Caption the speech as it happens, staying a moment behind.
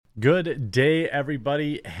Good day,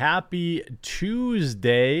 everybody. Happy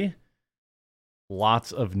Tuesday.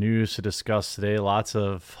 Lots of news to discuss today. Lots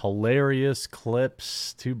of hilarious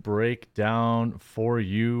clips to break down for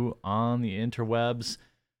you on the interwebs.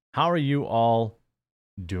 How are you all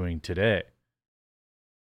doing today?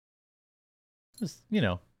 Just,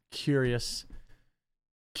 curious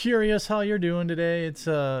how you're doing today. It's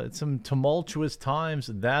some tumultuous times,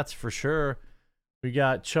 that's for sure. We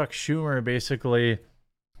got Chuck Schumer basically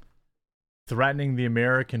threatening the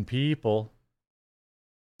American people,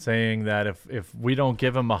 saying that if we don't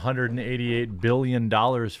give him $188 billion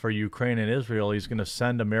for Ukraine and Israel, he's going to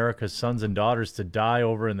send America's sons and daughters to die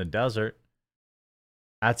over in the desert.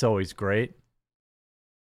 That's always great.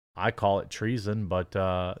 I call it treason, but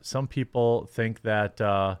some people think that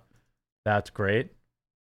that's great. In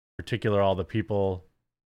particular, all the people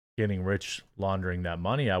getting rich laundering that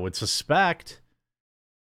money, I would suspect.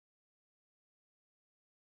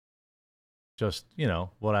 Just,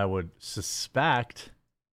 what I would suspect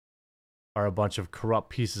are a bunch of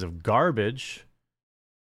corrupt pieces of garbage.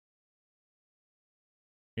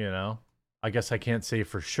 I guess I can't say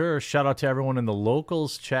for sure. Shout out to everyone in the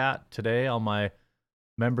locals chat today, all my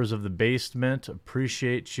members of the basement.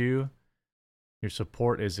 Appreciate you. Your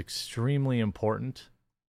support is extremely important.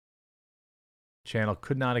 Channel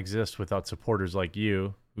could not exist without supporters like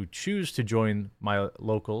you who choose to join my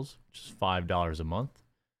locals, which is $5 a month.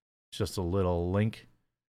 It's just a little link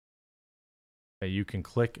that you can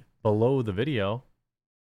click below the video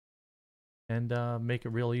and make it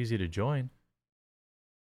real easy to join.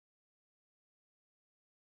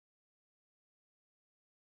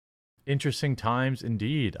 Interesting times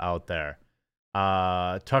indeed out there.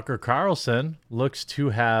 Tucker Carlson looks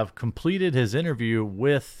to have completed his interview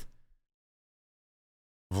with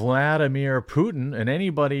Vladimir Putin, and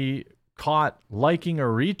anybody caught liking or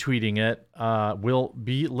retweeting it will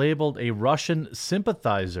be labeled a Russian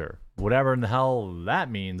sympathizer, whatever in the hell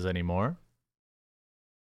that means anymore.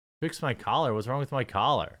 Fix my collar. What's wrong with my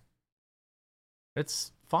collar?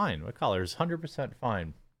 It's fine. My collar is 100% fine.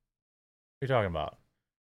 What are you talking about?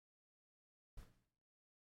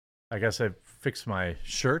 I guess I fixed my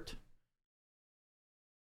shirt.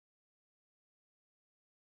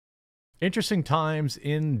 Interesting times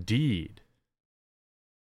indeed.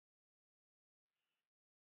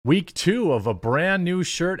 Week 2 of a brand new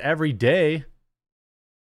shirt every day.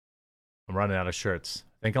 I'm running out of shirts.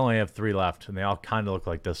 I think I only have 3 left, and they all kind of look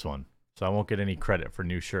like this one. So I won't get any credit for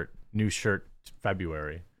new shirt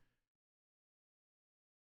February.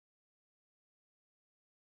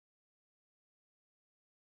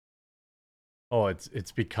 Oh, it's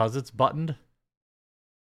because it's buttoned?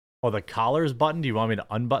 Oh, the collar's buttoned? Do you want me to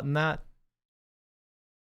unbutton that?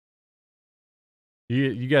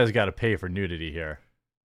 You guys got to pay for nudity here.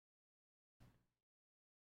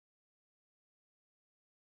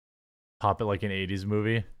 Pop it like an 80s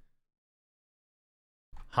movie.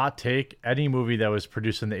 Hot take, any movie that was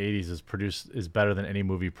produced in the 80s is better than any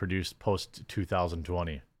movie produced post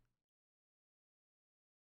 2020.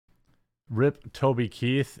 Rip Toby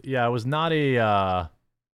Keith. Yeah, it was not a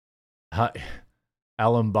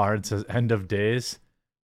Alan Bard says end of days.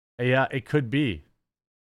 Yeah, it could be.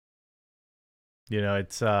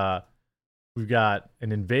 It's we've got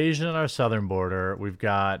an invasion on our southern border. We've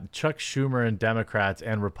got Chuck Schumer and Democrats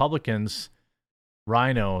and Republicans,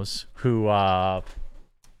 rhinos, who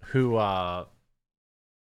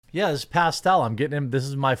this is pastel. I'm getting him. This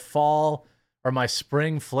is my fall or my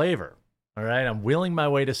spring flavor. All right, I'm wheeling my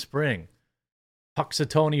way to spring.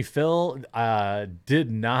 Puxatony Phil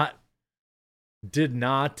did not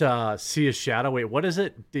see a shadow. Wait, what is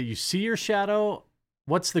it? Did you see your shadow?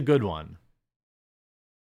 What's the good one?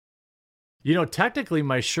 Technically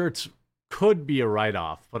my shirts could be a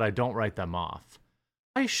write-off, but I don't write them off.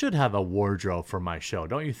 I should have a wardrobe for my show,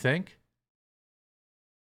 don't you think?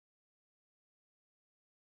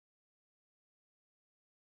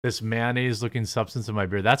 This mayonnaise-looking substance in my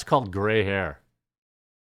beard, that's called gray hair.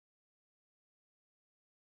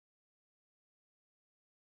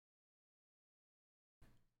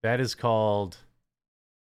 That is called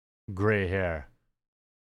gray hair.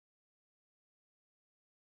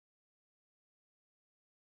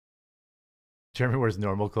 Jeremy wears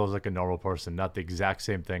normal clothes like a normal person, not the exact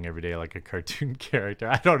same thing every day like a cartoon character.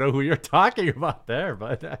 I don't know who you're talking about there,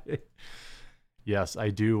 but yes, I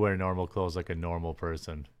do wear normal clothes like a normal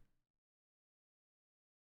person.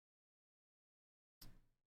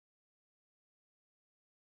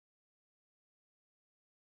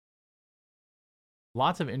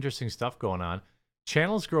 Lots of interesting stuff going on.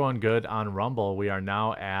 Channel's growing good on Rumble. We are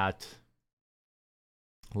now at,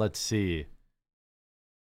 let's see,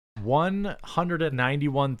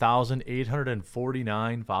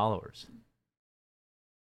 191,849 followers.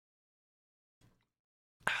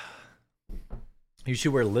 You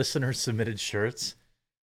should wear listener submitted shirts.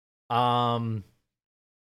 No.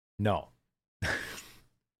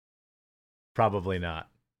 Probably not.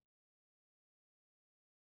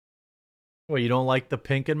 Well, you don't like the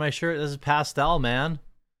pink in my shirt? This is pastel, man.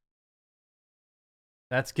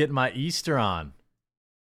 That's getting my Easter on.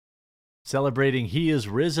 Celebrating He is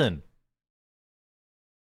risen.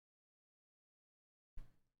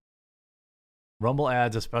 Rumble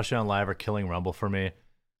ads, especially on live, are killing Rumble for me.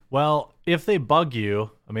 Well, if they bug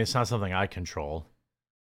you, I mean, it's not something I control.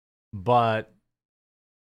 But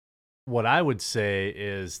what I would say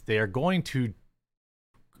is they are going to,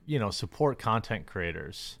 support content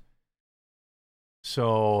creators.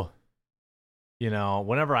 So,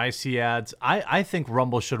 whenever I see ads, I think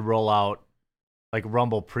Rumble should roll out like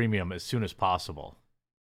Rumble Premium as soon as possible.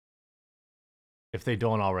 If they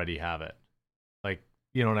don't already have it. Like,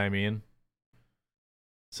 you know what I mean?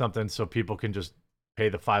 Something so people can just pay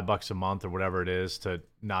the $5 a month or whatever it is to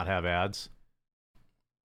not have ads.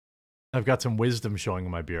 I've got some wisdom showing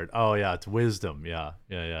in my beard. Oh, yeah, it's wisdom. Yeah.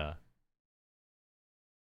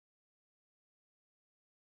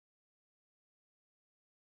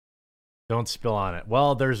 Don't spill on it.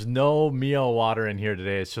 Well, there's no Mio water in here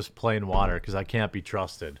today. It's just plain water because I can't be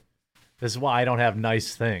trusted. This is why I don't have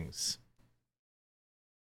nice things.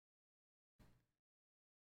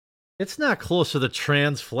 It's not close to the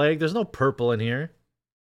trans flag. There's no purple in here.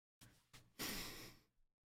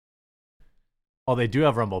 Oh, they do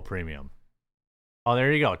have Rumble Premium. Oh,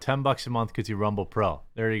 there you go. $10 a month gets you Rumble Pro.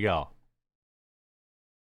 There you go.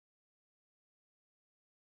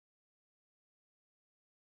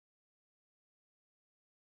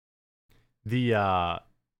 The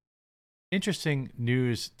interesting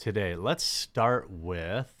news today. Let's start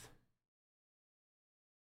with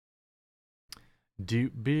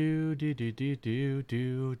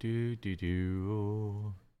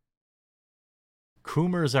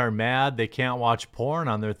Coomers are mad they can't watch porn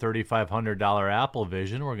on their $3,500 Apple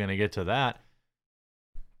Vision. We're going to get to that.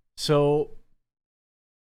 So,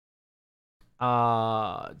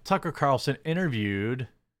 Tucker Carlson interviewed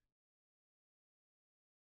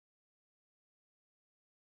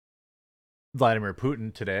Vladimir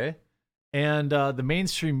Putin today, and the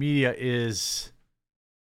mainstream media is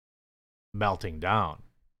melting down,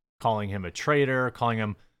 calling him a traitor, calling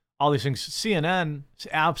him all these things. CNN is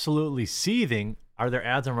absolutely seething. Are there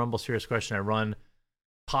ads on Rumble? Serious question. I run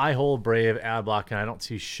Pi-hole, Brave, ad block, and I don't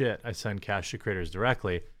see shit. I send cash to creators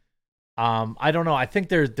directly. I don't know. I think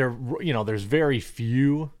there's very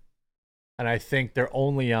few, and I think they're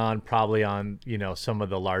only probably on some of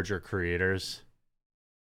the larger creators.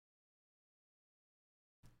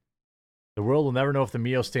 The world will never know if the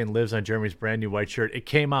Mio stain lives on Jeremy's brand new white shirt. It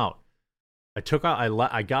came out. I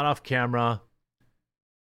got off camera.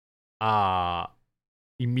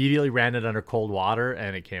 Immediately ran it under cold water,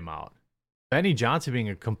 and it came out. Benny Johnson being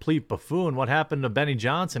a complete buffoon. What happened to Benny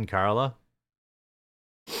Johnson, Carla?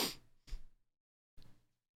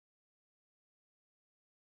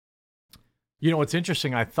 What's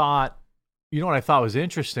interesting? What I thought was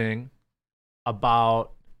interesting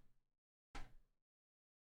about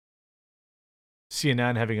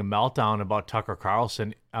CNN having a meltdown about Tucker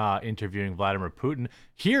Carlson interviewing Vladimir Putin.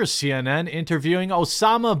 Here's CNN interviewing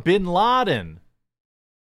Osama bin Laden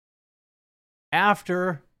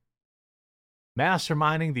after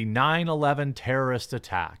masterminding the 9/11 terrorist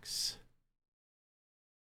attacks.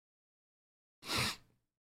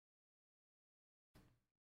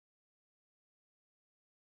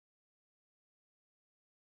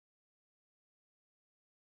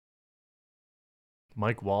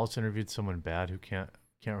 Mike Wallace interviewed someone bad who can't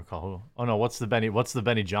recall who. Oh no, what's the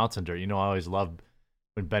Benny Johnson dirt? I always love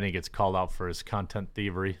when Benny gets called out for his content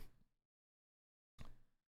thievery.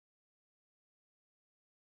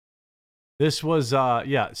 This was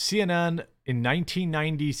CNN in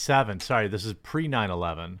 1997. Sorry, this is pre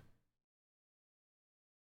 9/11.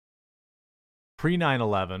 Pre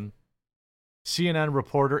 9/11. CNN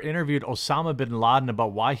reporter interviewed Osama bin Laden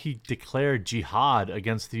about why he declared jihad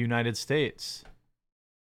against the United States.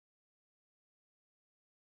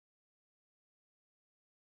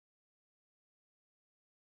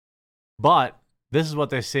 But this is what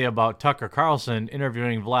they say about Tucker Carlson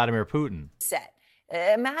interviewing Vladimir Putin.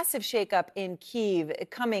 A massive shakeup in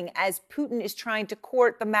Kyiv coming as Putin is trying to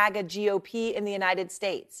court the MAGA GOP in the United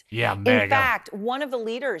States. Yeah, MAGA. In fact, one of the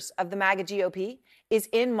leaders of the MAGA GOP is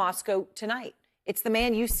in Moscow tonight. It's the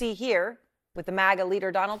man you see here with the MAGA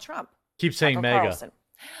leader, Donald Trump. Keep saying MAGA. Carlson.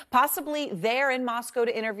 Possibly there in Moscow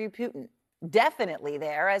to interview Putin. definitely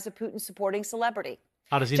there as a Putin supporting celebrity.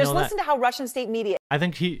 How does he Just know listen to how Russian state media. I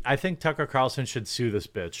think Tucker Carlson should sue this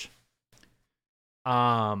bitch.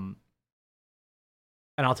 And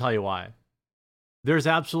I'll tell you why. There's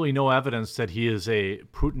absolutely no evidence that he is a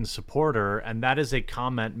Putin supporter, and that is a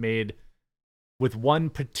comment made with one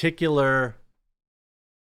particular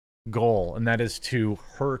goal, and that is to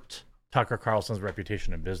hurt Tucker Carlson's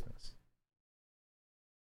reputation in business.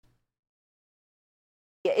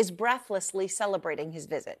 Is breathlessly celebrating his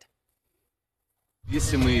visit.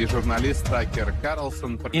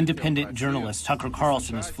 Independent journalist Tucker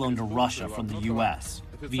Carlson has flown to Russia from the U.S.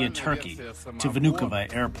 via Turkey to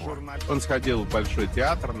Vnukovo Airport.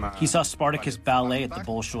 He saw Spartacus Ballet at the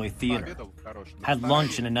Bolshoi Theater, had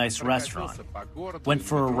lunch in a nice restaurant, went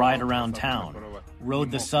for a ride around town,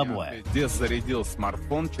 rode the subway. He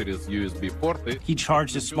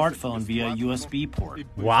charged his smartphone via USB port.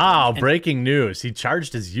 Wow, breaking news. He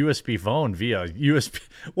charged his USB phone via USB.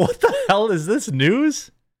 What the hell is this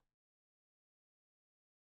news?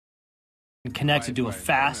 And connected to a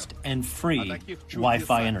fast and free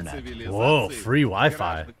Wi-Fi internet. Whoa, free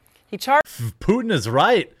Wi-Fi. He charged. Putin is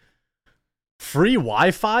right. Free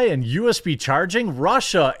Wi-Fi and USB charging?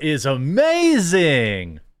 Russia is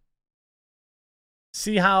amazing.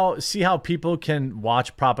 See how people can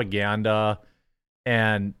watch propaganda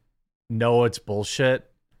and know it's bullshit?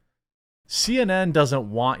 CNN doesn't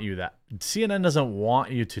want you that. CNN doesn't want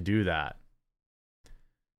you to do that.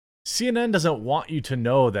 CNN doesn't want you to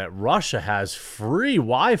know that Russia has free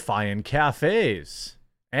Wi-Fi in cafes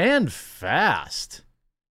and fast.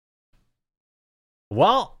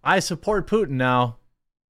 Well, I support Putin now.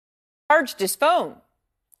 Charged his phone.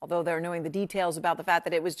 Although they're knowing the details about the fact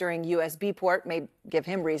that it was during USB port may give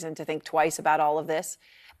him reason to think twice about all of this.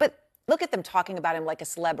 But look at them talking about him like a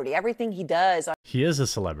celebrity. Everything he does He is a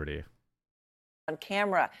celebrity. on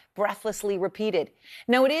camera, breathlessly repeated.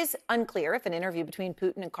 Now, it is unclear if an interview between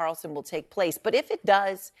Putin and Carlson will take place, but if it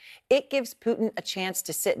does, it gives Putin a chance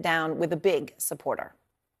to sit down with a big supporter.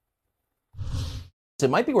 It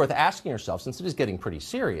might be worth asking yourself, since it is getting pretty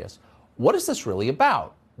serious, what is this really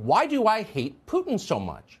about? Why do I hate Putin so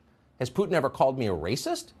much? Has Putin ever called me a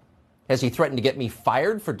racist? Has he threatened to get me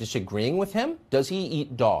fired for disagreeing with him? Does he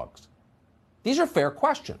eat dogs? These are fair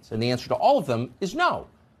questions, and the answer to all of them is no.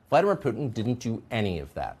 Vladimir Putin didn't do any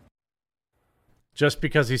of that. Just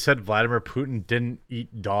because he said Vladimir Putin didn't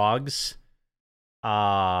eat dogs,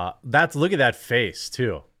 look at that face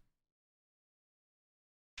too.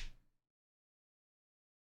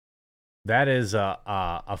 That is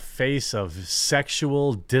a face of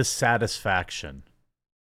sexual dissatisfaction.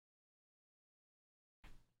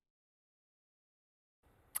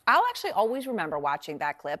 I'll actually always remember watching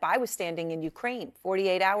that clip. I was standing in Ukraine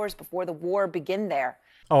 48 hours before the war began there.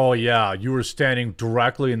 Oh, yeah. You were standing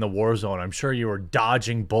directly in the war zone. I'm sure you were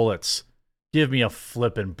dodging bullets. Give me a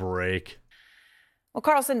flippin' break. Well,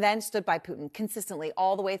 Carlson then stood by Putin consistently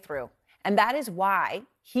all the way through. And that is why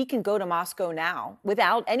he can go to Moscow now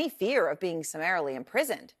without any fear of being summarily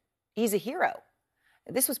imprisoned. He's a hero.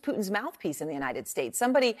 This was Putin's mouthpiece in the United States,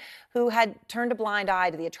 somebody who had turned a blind eye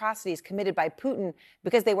to the atrocities committed by Putin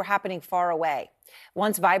because they were happening far away.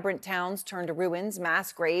 Once vibrant towns turned to ruins,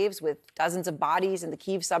 mass graves with dozens of bodies in the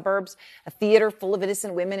Kyiv suburbs, a theater full of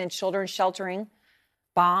innocent women and children sheltering,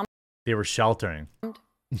 bombed. They were sheltering.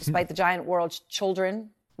 Despite the giant world's children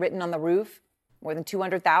written on the roof, more than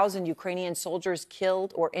 200,000 Ukrainian soldiers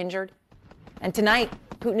killed or injured. And tonight,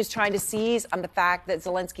 Putin is trying to seize on the fact that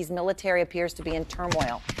Zelensky's military appears to be in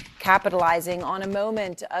turmoil, capitalizing on a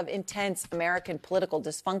moment of intense American political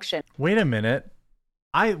dysfunction. Wait a minute.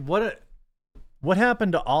 What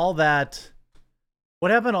happened to all that?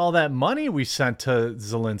 What happened to all that money we sent to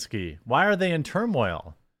Zelensky? Why are they in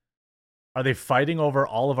turmoil? Are they fighting over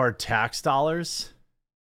all of our tax dollars?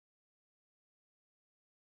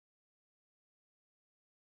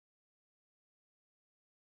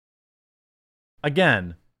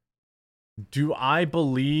 Again, do I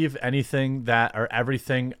believe anything that or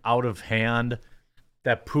everything out of hand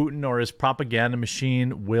that Putin or his propaganda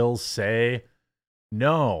machine will say?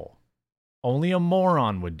 No. Only a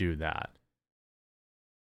moron would do that.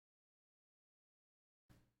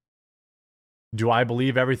 Do I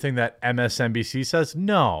believe everything that MSNBC says?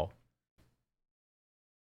 No.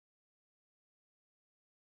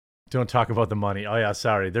 Don't talk about the money. Oh yeah,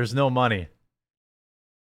 sorry. There's no money.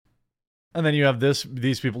 And then you have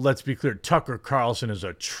these people. Let's be clear. Tucker Carlson is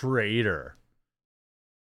a traitor.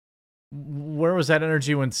 Where was that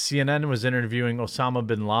energy when CNN was interviewing Osama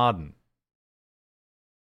bin Laden?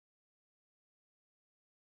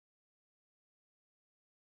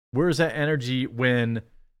 Where's that energy when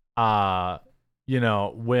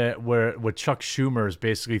where Chuck Schumer is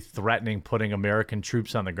basically threatening putting American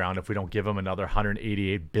troops on the ground if we don't give him another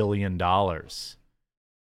 $188 billion.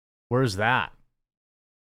 Where's that?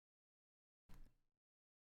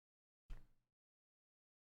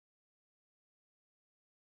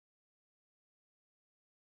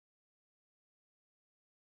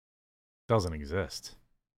 Doesn't exist.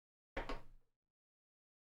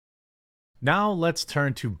 Now let's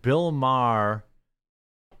turn to Bill Maher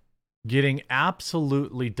getting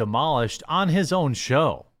absolutely demolished on his own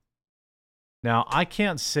show. Now, I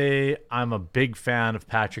can't say I'm a big fan of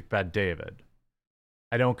Patrick Bet-David.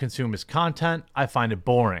 I don't consume his content. I find it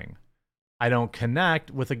boring. I don't connect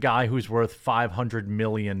with a guy who's worth $500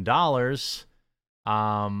 million.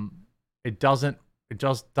 It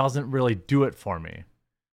just doesn't really do it for me.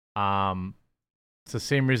 It's the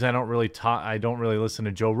same reason I don't really listen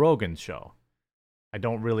to Joe Rogan's show. I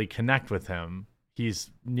don't really connect with him.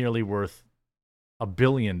 He's nearly worth $1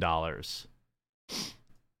 billion.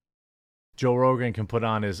 Joe Rogan can put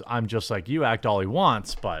on his "I'm just like you" act all he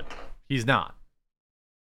wants, but he's not.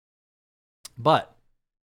 But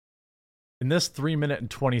in this 3-minute and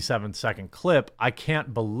 27-second clip, I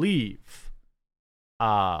can't believe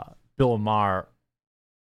Bill Maher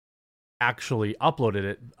actually uploaded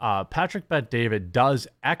it. Patrick Bet-David does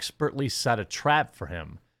expertly set a trap for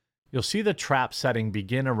him. You'll see the trap setting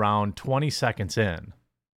begin around 20 seconds in.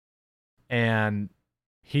 And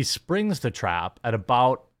he springs the trap at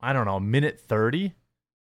about, minute 30,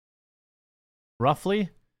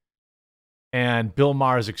 roughly. And Bill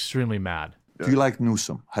Maher is extremely mad. Do you like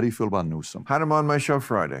Newsom? How do you feel about Newsom? Had him on my show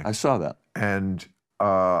Friday. I saw that. And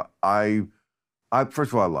I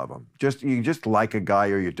first of all, I love him. You just like a guy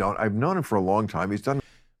or you don't. I've known him for a long time. He's done.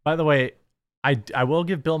 By the way, I will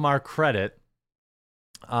give Bill Maher credit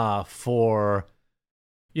for,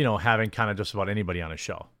 having kind of just about anybody on his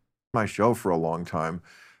show. My show for a long time.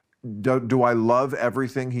 Do I love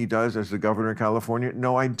everything he does as the governor of California?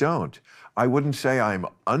 No, I don't. I wouldn't say I'm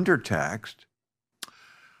undertaxed.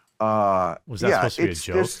 Was that supposed to be a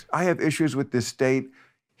joke? I have issues with this state.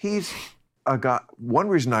 He's a guy. One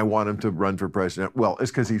reason I want him to run for president,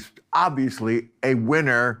 is because he's obviously a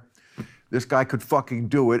winner. This guy could fucking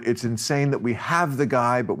do it. It's insane that we have the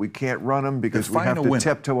guy, but we can't run him because we have to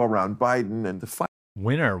tiptoe around Biden. And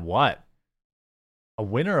winner what? A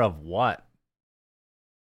winner of what?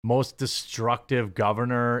 Most destructive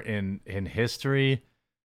governor in history?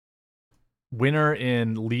 Winner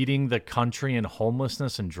in leading the country in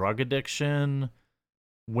homelessness and drug addiction?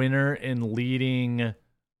 Winner in leading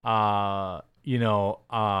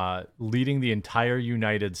leading the entire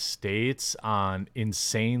United States on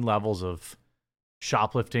insane levels of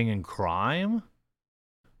shoplifting and crime,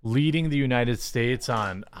 leading the United States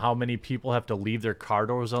on how many people have to leave their car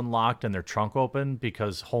doors unlocked and their trunk open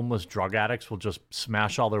because homeless drug addicts will just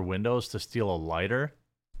smash all their windows to steal a lighter.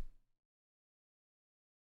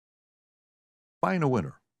 Find a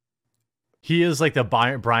winner. He is like the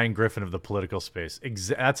Brian Griffin of the political space.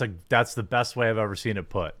 That's the best way I've ever seen it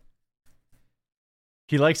put.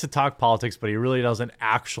 He likes to talk politics, but he really doesn't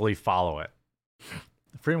actually follow it.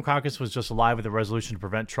 The Freedom Caucus was just alive with a resolution to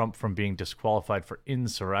prevent Trump from being disqualified for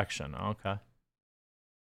insurrection. Okay.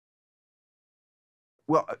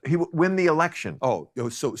 Well, he would win the election. Oh,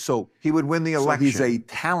 so he would win the election. He's a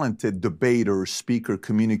talented debater, speaker,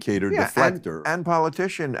 communicator, deflector. And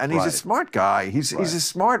politician. And he's a smart guy. He's a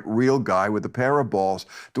smart, real guy with a pair of balls.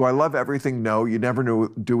 Do I love everything? No, you never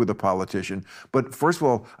do with a politician. But first of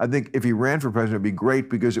all, I think if he ran for president, it'd be great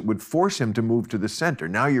because it would force him to move to the center.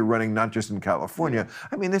 Now you're running not just in California.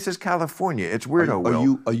 I mean, this is California. It's weirdo.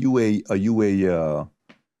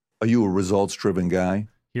 Are you a results-driven guy?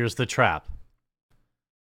 Here's the trap.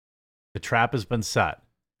 The trap has been set.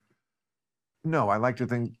 No, I like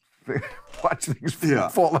to watch things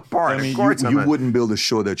fall apart. I mean, of course you wouldn't build a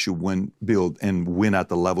show that you build and win at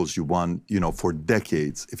the levels you won, for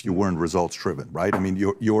decades if you weren't results driven, right? I mean,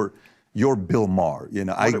 you're Bill Maher.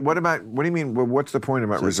 What do you mean? What's the point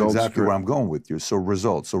about results? That's exactly where I'm going with you. So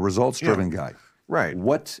results driven guy. Right.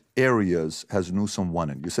 What areas has Newsom won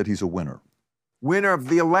in? You said he's a winner. Winner of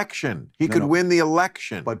the election. He could win the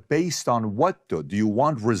election. But based on what, though? Do you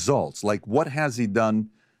want results? Like, what has he done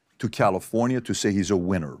to California to say he's a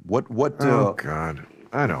winner? Oh, God.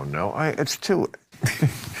 I don't know. It's too...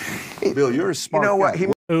 Bill, you're a smart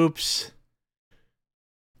guy. Oops.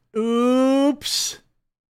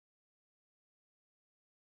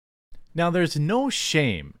 Now, there's no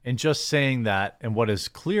shame in just saying that, and what is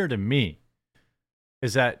clear to me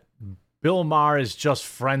is that Bill Maher is just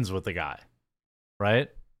friends with the guy. Right?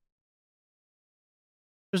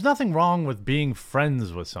 There's nothing wrong with being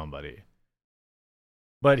friends with somebody.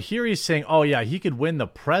 But here he's saying, oh, yeah, he could win the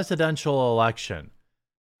presidential election.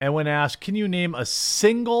 And when asked, can you name a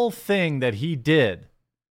single thing that he did?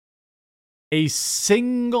 A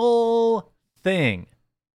single thing.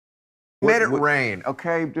 Made it rain,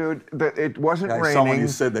 okay, dude? It wasn't raining. Someone you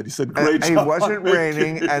said that. He said, great job. It wasn't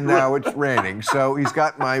raining, and now it's raining. So he's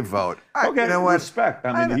got my vote. Okay, you know what? Respect.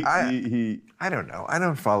 I mean, I don't know. I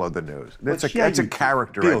don't follow the news. That's yeah, a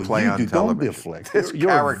character Bill, I play on television. Don't deflect. It's a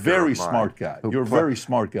You're a character very of mine smart guy. who You're a play- very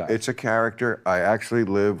smart guy. It's a character. I actually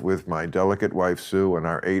live with my delicate wife, Sue, and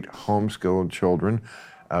our 8 homeschooled children.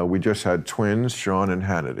 We just had twins, Sean and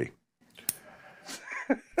Hannity.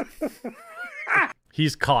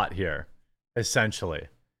 He's caught here, essentially.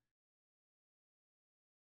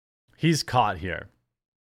 He's caught here.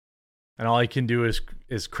 And all he can do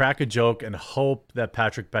is crack a joke and hope that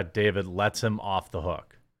Patrick Bet-David lets him off the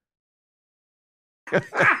hook.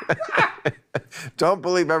 Don't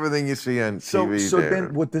believe everything you see on TV. So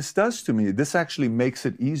then what this does to me, this actually makes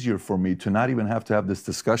it easier for me to not even have to have this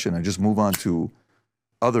discussion and just move on to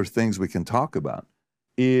other things we can talk about,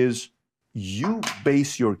 is you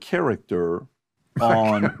base your character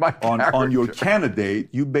on your candidate.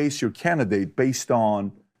 You base your candidate based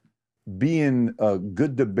on being a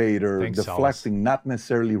good debater, deflecting, not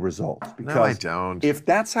necessarily results. Because no, I don't. If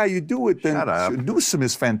that's how you do it, then Shut up. Newsom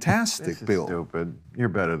is fantastic, This is Bill. stupid. You're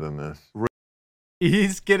better than this.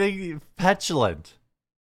 He's getting petulant.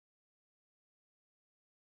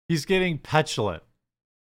 He's getting petulant.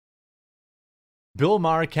 Bill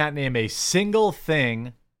Maher can't name a single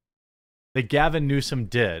thing that Gavin Newsom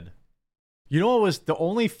did. You know what was the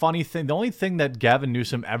only funny thing? The only thing that Gavin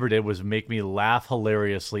Newsom ever did was make me laugh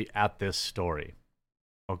hilariously at this story.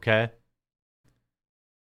 Okay?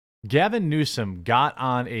 Gavin Newsom got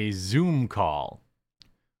on a Zoom call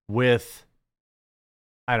with,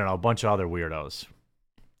 I don't know, a bunch of other weirdos.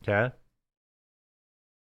 Okay?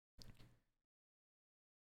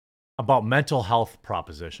 About mental health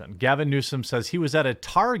proposition. Gavin Newsom says he was at a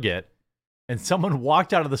Target and someone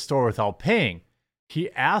walked out of the store without paying. He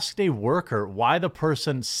asked a worker why the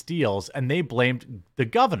person steals, and they blamed the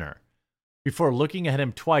governor before looking at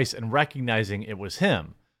him twice and recognizing it was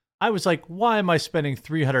him. I was like, why am I spending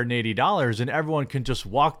 $380 and everyone can just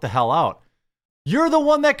walk the hell out? You're the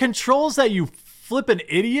one that controls that, you flippin'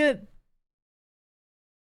 idiot.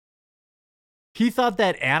 He thought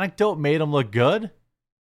that anecdote made him look good.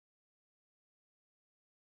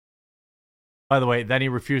 By the way, then he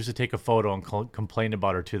refused to take a photo and complained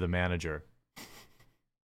about her to the manager.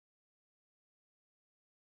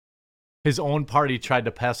 His own party tried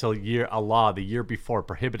to pass a law the year before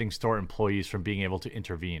prohibiting store employees from being able to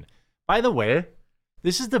intervene. By the way,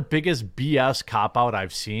 this is the biggest BS cop-out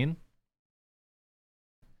I've seen.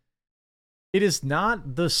 It is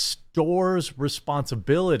not the store's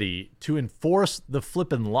responsibility to enforce the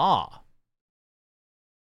flippin' law.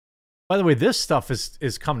 By the way, this stuff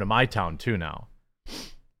is come to my town too now.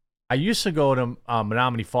 I used to go to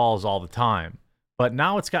Menominee Falls all the time. But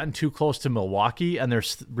now it's gotten too close to Milwaukee, and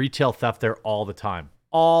there's retail theft there all the time.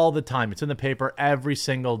 All the time. It's in the paper every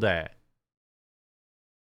single day.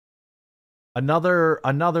 Another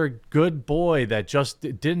good boy that just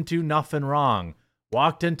didn't do nothing wrong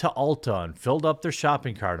walked into Ulta and filled up their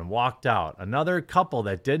shopping cart and walked out. Another couple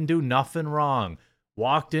that didn't do nothing wrong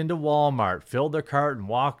walked into Walmart, filled their cart, and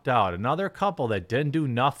walked out. Another couple that didn't do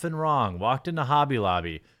nothing wrong walked into Hobby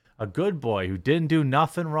Lobby. A good boy who didn't do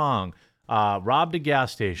nothing wrong robbed a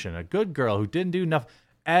gas station. A good girl who didn't do nothing.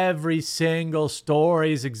 Every single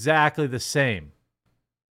story is exactly the same.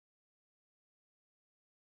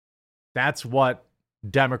 That's what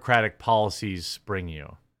democratic policies bring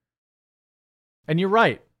you. And you're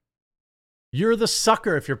right. You're the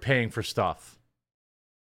sucker if you're paying for stuff.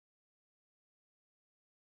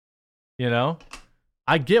 You know?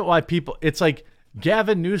 I get why people, it's like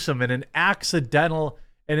Gavin Newsom in an accidental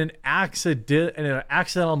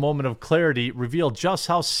moment of clarity revealed just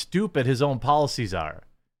how stupid his own policies are.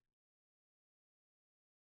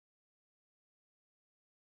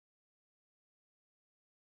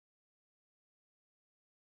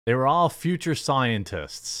 They were all future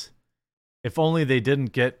scientists. If only they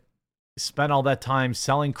didn't spend all that time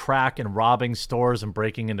selling crack and robbing stores and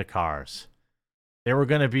breaking into cars. They were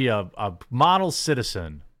going to be a model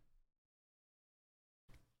citizen.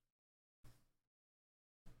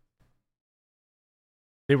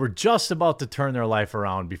 They were just about to turn their life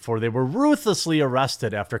around before they were ruthlessly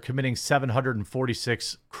arrested after committing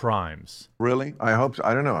 746 crimes. Really? I hope so.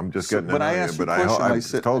 I don't know. I'm just getting when I asked you a question, I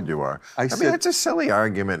said, told you are. I mean, it's a silly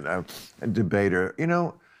argument, a debater. You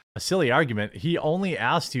know, A silly argument. He only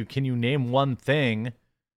asked you, can you name one thing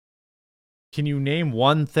Can you name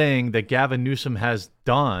one thing that Gavin Newsom has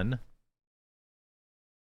done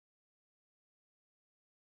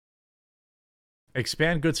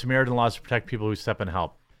expand Good Samaritan laws to protect people who step in and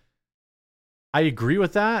help? I agree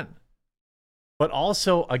with that. But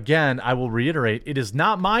also, again, I will reiterate, it is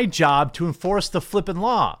not my job to enforce the flippin'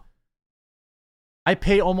 law. I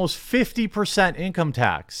pay almost 50% income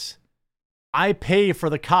tax. I pay for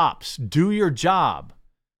the cops. Do your job.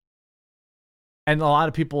 And a lot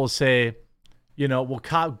of people will say, you know, well,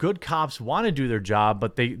 good cops want to do their job,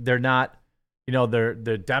 but they're not, you know, their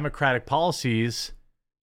democratic policies,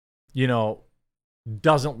 you know,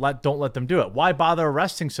 don't let them do it. Why bother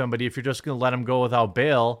arresting somebody if you're just going to let them go without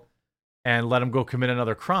bail and let them go commit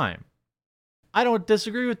another crime? I don't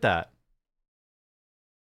disagree with that.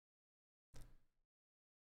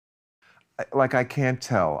 Like, I can't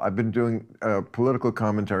tell. I've been doing political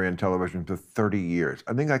commentary on television for 30 years.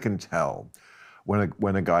 I think I can tell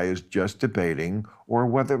when a guy is just debating, or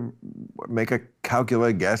whether make a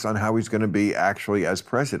calculated guess on how he's going to be actually as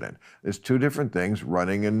president. There's two different things,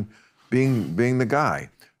 running and being the guy.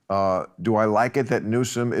 Do I like it that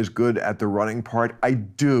Newsom is good at the running part? I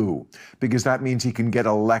do, because that means he can get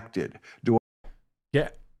elected. Yeah.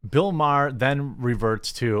 Bill Maher then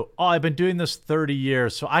reverts to, oh, I've been doing this 30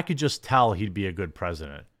 years, so I could just tell he'd be a good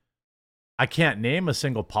president. I can't name a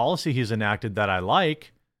single policy he's enacted that I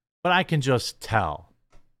like, but I can just tell.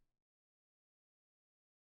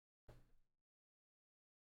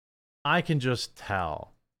 I can just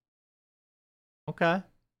tell. Okay.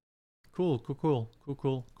 Cool.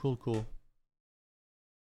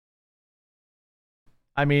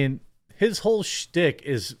 I mean, his whole shtick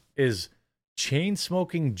is chain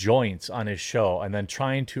smoking joints on his show and then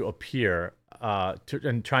trying to appear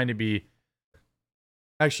and trying to be.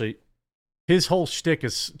 Actually, his whole shtick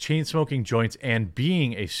is chain smoking joints and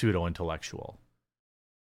being a pseudo intellectual.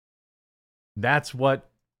 That's what.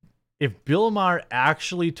 If Bill Maher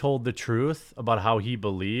actually told the truth about how he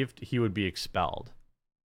believed, he would be expelled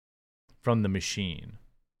from the machine.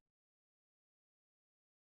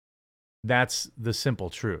 That's the simple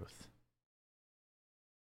truth.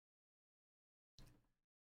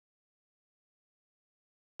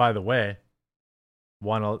 By the way,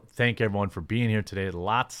 want to thank everyone for being here today.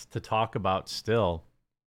 Lots to talk about still.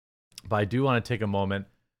 But I do want to take a moment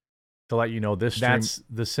to let you know this stream, that's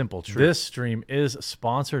the simple truth. This stream is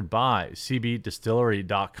sponsored by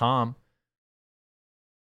cbdistillery.com.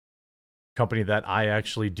 Company that I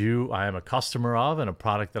am a customer of, and a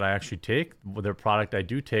product that I actually take. Their product I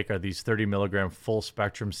do take are these 30 milligram full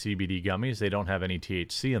spectrum CBD gummies. They don't have any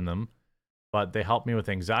THC in them, but they help me with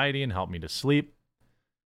anxiety and help me to sleep.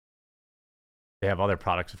 They have other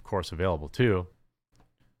products, of course, available too.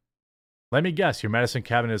 Let me guess, your medicine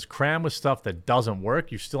cabinet is crammed with stuff that doesn't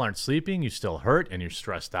work. You still aren't sleeping, you still hurt, and you're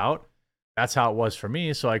stressed out. That's how it was for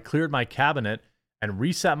me, so I cleared my cabinet and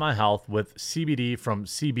reset my health with CBD from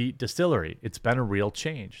CB Distillery. It's been a real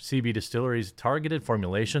change. CB Distillery's targeted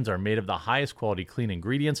formulations are made of the highest quality clean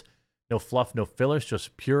ingredients. No fluff, no fillers,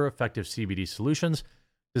 just pure, effective CBD solutions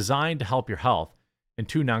designed to help your health. In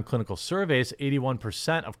 2 non-clinical surveys,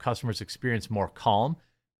 81% of customers experienced more calm.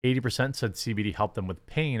 80% said CBD helped them with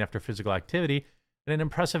pain after physical activity. And an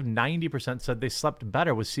impressive 90% said they slept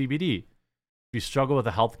better with CBD. If you struggle with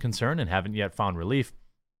a health concern and haven't yet found relief,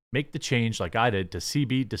 make the change like I did to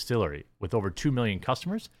CB Distillery. With over 2 million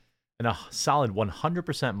customers and a solid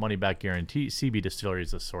 100% money-back guarantee, CB Distillery is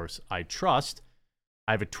the source I trust.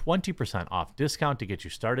 I have a 20% off discount to get you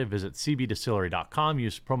started. Visit cbdistillery.com.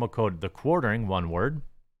 Use promo code TheQuartering, one word,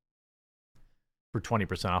 for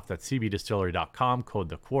 20% off. That's cbdistillery.com, code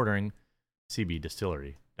TheQuartering,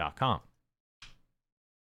 cbdistillery.com.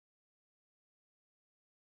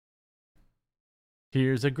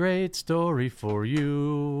 Here's a great story for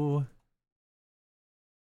you.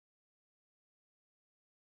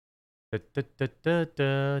 Da, da, da, da,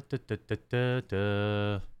 da, da, da, da,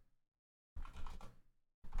 da.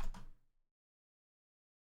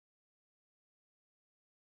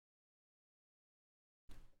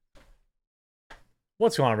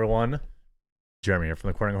 What's going on, everyone? Jeremy here from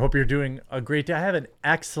The Quartering. I hope you're doing a great day. I have an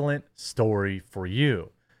excellent story for you.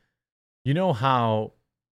 You know how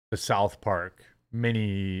the South Park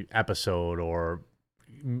mini episode or,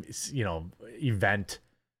 you know, event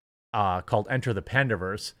called Enter the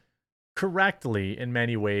Pandaverse correctly, in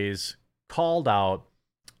many ways, called out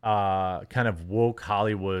kind of woke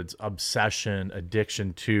Hollywood's obsession,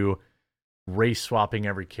 addiction to race swapping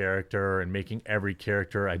every character and making every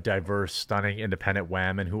character a diverse, stunning, independent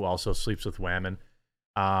whammon who also sleeps with whammon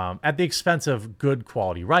at the expense of good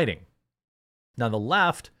quality writing. Now, the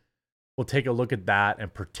left will take a look at that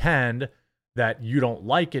and pretend that you don't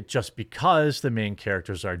like it just because the main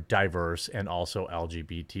characters are diverse and also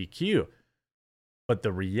LGBTQ. But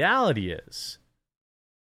the reality is,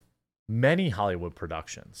 many Hollywood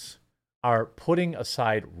productions are putting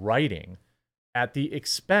aside writing at the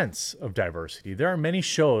expense of diversity. There are many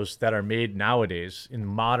shows that are made nowadays in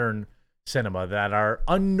modern cinema that are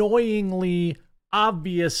annoyingly,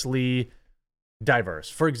 obviously diverse.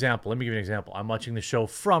 For example, let me give you an example. I'm watching the show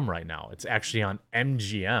From right now. It's actually on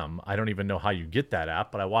MGM. I don't even know how you get that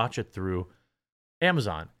app, but I watch it through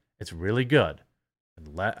Amazon. It's really good.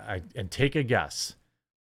 And take a guess.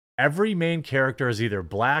 Every main character is either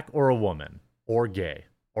black or a woman or gay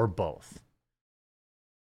or both.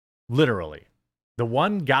 Literally. The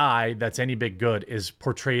one guy that's any bit good is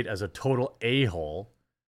portrayed as a total a-hole.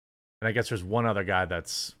 And I guess there's one other guy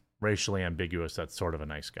that's racially ambiguous that's sort of a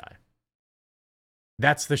nice guy.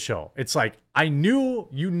 That's the show. It's like, I knew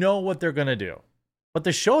you know what they're going to do. But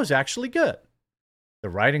the show is actually good. The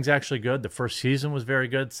writing's actually good. The first season was very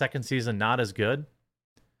good. Second season, not as good.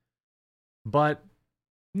 But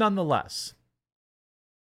nonetheless,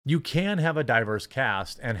 you can have a diverse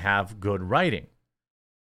cast and have good writing.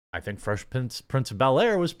 I think Fresh Prince of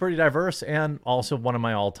Bel-Air was pretty diverse and also one of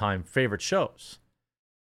my all-time favorite shows.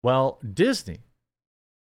 Well, Disney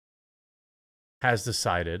has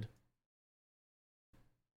decided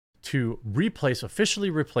to officially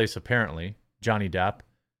replace, apparently, Johnny Depp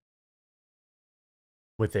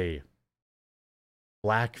with a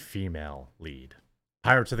black female lead.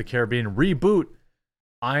 Pirates of the Caribbean reboot,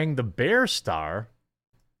 eyeing the Bear star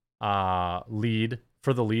lead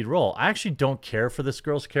for the lead role. I actually don't care for this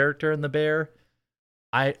girl's character in The Bear.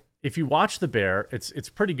 If you watch The Bear, it's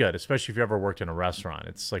pretty good, especially if you ever worked in a restaurant.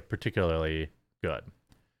 It's like particularly good.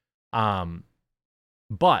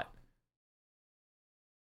 But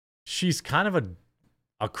she's kind of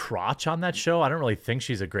a crotch on that show. I don't really think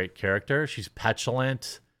she's a great character. She's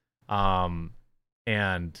petulant and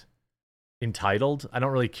entitled. I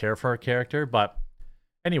don't really care for her character, but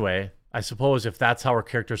anyway, I suppose if that's how her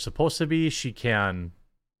character's supposed to be, she can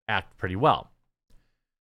act pretty well.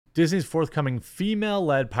 Disney's forthcoming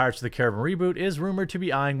female-led Pirates of the Caribbean reboot is rumored to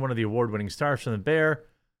be eyeing one of the award-winning stars from The Bear,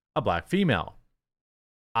 a black female,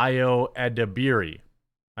 Ayo Edebiri.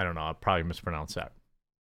 I don't know, I probably mispronounced that.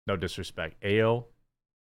 No disrespect. Ayo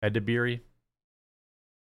Edebiri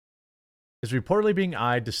is reportedly being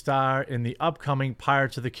eyed to star in the upcoming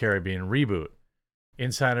Pirates of the Caribbean reboot.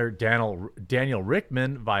 Insider Daniel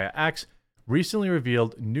Rickman via X recently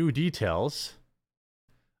revealed new details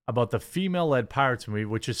about the female-led Pirates movie,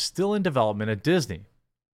 which is still in development at Disney.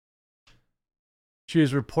 She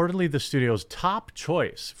is reportedly the studio's top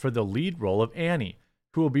choice for the lead role of Annie,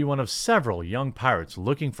 who will be one of several young pirates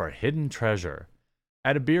looking for hidden treasure.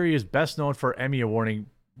 Edebiri is best known for Emmy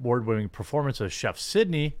award-winning performance of Chef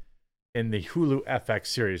Sydney in the Hulu FX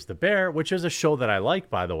series The Bear, which is a show that I like,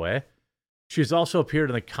 by the way. She's also appeared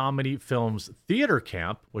in the comedy films Theater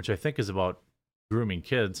Camp, which I think is about grooming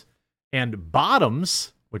kids, and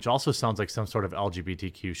Bottoms, which also sounds like some sort of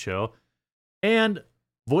LGBTQ show, and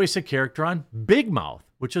voice a character on Big Mouth,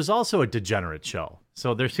 which is also a degenerate show.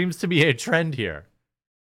 So there seems to be a trend here.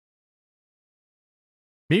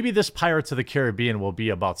 Maybe this Pirates of the Caribbean will be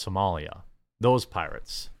about Somalia. Those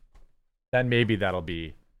pirates. Then maybe that'll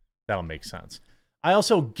make sense. I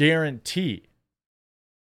also guarantee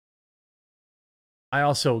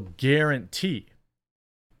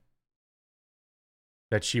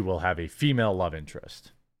that she will have a female love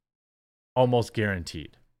interest. Almost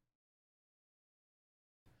guaranteed.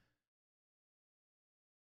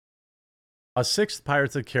 A sixth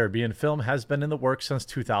Pirates of the Caribbean film has been in the works since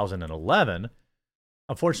 2011.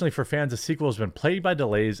 Unfortunately for fans, the sequel has been plagued by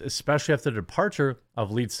delays, especially after the departure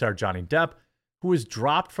of lead star Johnny Depp, who was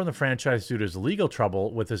dropped from the franchise due to his legal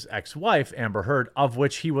trouble with his ex-wife, Amber Heard, of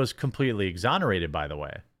which he was completely exonerated, by the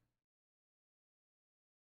way.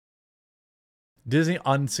 Disney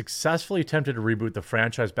unsuccessfully attempted to reboot the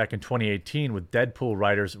franchise back in 2018 with Deadpool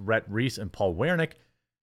writers Rhett Reese and Paul Wernick.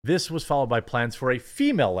 This was followed by plans for a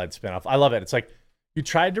female-led spinoff. I love it. It's like you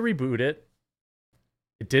tried to reboot it.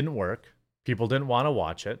 It didn't work. People didn't want to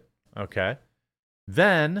watch it. Okay.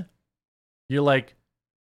 Then you're like,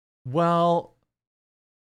 well,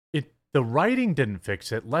 the writing didn't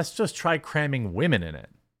fix it. Let's just try cramming women in it.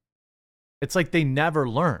 It's like they never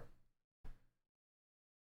learn.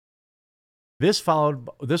 This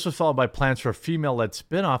was followed by plans for a female-led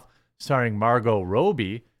spinoff starring Margot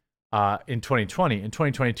Robbie in 2020. In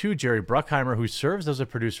 2022, Jerry Bruckheimer, who serves as a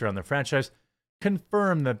producer on the franchise,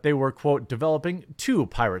 confirmed that they were, quote, developing 2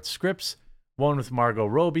 pirate scripts, one with Margot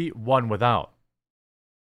Robbie, one without.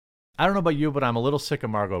 I don't know about you, but I'm a little sick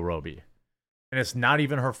of Margot Robbie. And it's not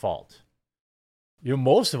even her fault.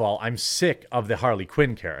 most of all, I'm sick of the Harley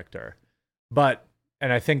Quinn character.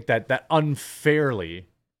 And I think that unfairly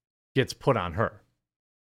gets put on her.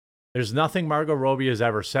 There's nothing Margot Robbie has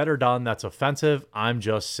ever said or done that's offensive. I'm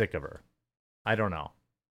just sick of her. I don't know.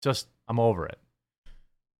 I'm over it.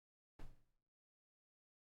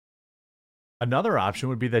 Another option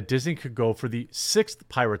would be that Disney could go for the 6th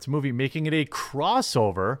Pirates movie, making it a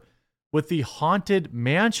crossover with the Haunted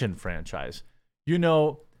Mansion franchise.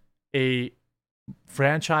 A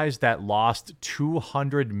franchise that lost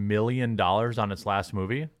 $200 million on its last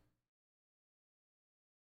movie.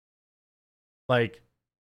 Like,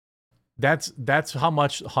 that's how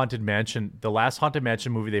much Haunted Mansion, the last Haunted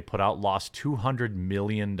Mansion movie they put out, lost $200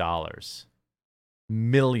 million.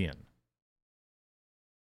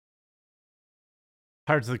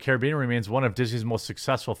 Pirates of the Caribbean remains one of Disney's most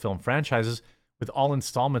successful film franchises, with all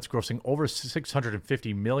installments grossing over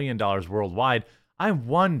 $650 million worldwide. I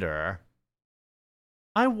wonder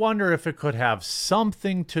if it could have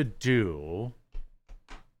something to do.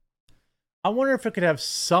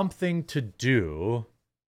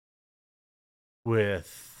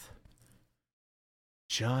 With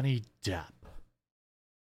Johnny Depp.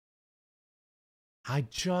 I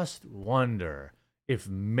just wonder if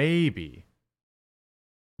maybe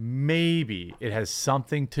it has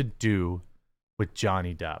something to do with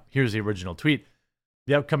Johnny Depp. Here's the original tweet.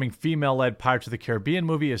 The upcoming female-led Pirates of the Caribbean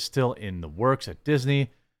movie is still in the works at Disney.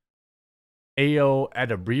 Ayo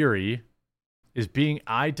Edebiri is being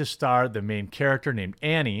eyed to star the main character named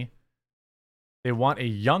Annie. They want a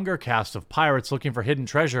younger cast of pirates looking for hidden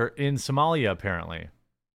treasure in Somalia, apparently.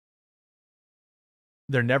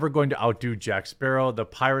 They're never going to outdo Jack Sparrow. The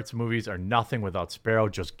Pirates movies are nothing without Sparrow.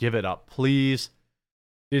 Just give it up, please.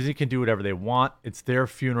 Disney can do whatever they want. It's their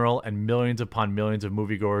funeral, and millions upon millions of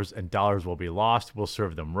moviegoers and dollars will be lost. We'll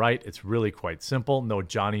serve them right. It's really quite simple. No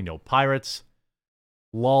Johnny, no pirates.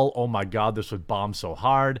 Lol, oh my god, this would bomb so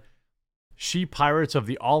hard. She pirates of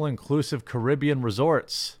the all-inclusive Caribbean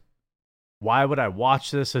resorts. Why would I watch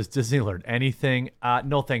this? Has Disney learned anything?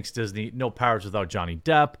 No thanks, Disney. No pirates without Johnny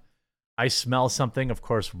Depp. I smell something, of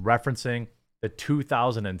course, referencing the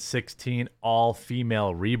 2016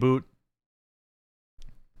 all-female reboot.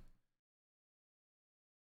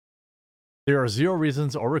 There are zero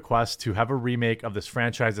reasons or requests to have a remake of this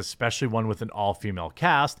franchise, especially one with an all-female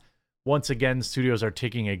cast. Once again, studios are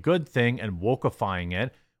taking a good thing and wokeifying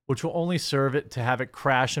it, which will only serve it to have it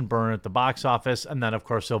crash and burn at the box office, and then, of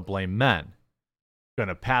course, they'll blame men.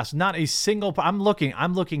 Gonna pass. Not a single... I'm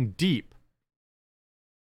looking deep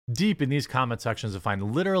in these comment sections to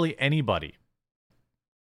find literally anybody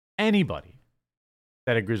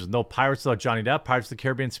that agrees with no pirates without Johnny Depp. Pirates of the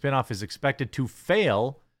Caribbean spinoff is expected to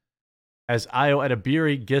fail as Ayo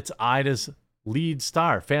Edebiri gets eyed as lead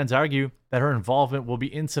star. Fans argue that her involvement will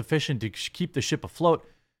be insufficient to keep the ship afloat,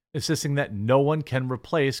 insisting that no one can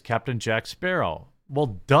replace Captain Jack Sparrow.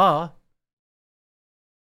 Well, duh.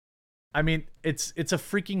 I mean, it's a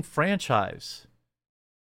freaking franchise.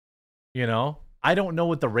 I don't know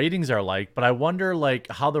what the ratings are like, but I wonder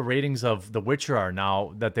how the ratings of The Witcher are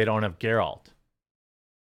now that they don't have Geralt.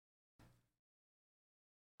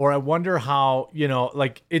 Or I wonder how,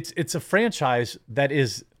 it's a franchise that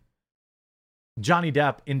is Johnny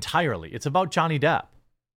Depp entirely. It's about Johnny Depp.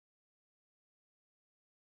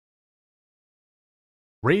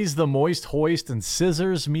 Raise the moist hoist and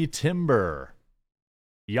scissors me timber.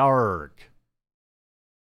 Yarg.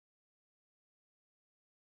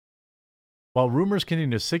 While rumors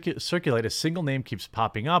continue to circulate, a single name keeps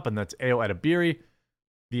popping up, and that's Ayo Edebiri.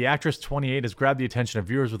 The actress, 28, has grabbed the attention of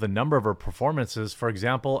viewers with a number of her performances. For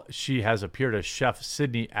example, she has appeared as Chef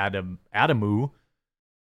Sydney Adamu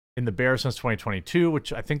in The Bear since 2022,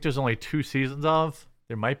 which I think there's only 2 seasons of.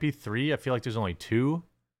 There might be 3. I feel like there's only 2.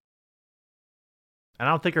 And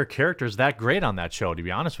I don't think her character is that great on that show, to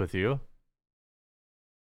be honest with you.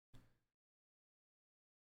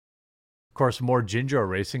 Of course, more ginger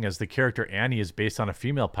erasing, as the character Annie is based on a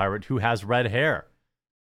female pirate who has red hair.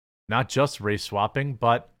 Not just race swapping,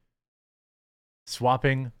 but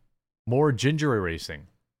swapping more ginger erasing.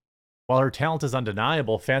 While her talent is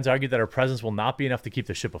undeniable, fans argue that her presence will not be enough to keep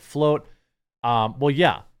the ship afloat. Well,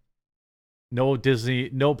 yeah. No Disney,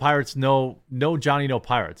 no pirates, no Johnny, no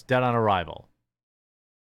pirates. Dead on arrival.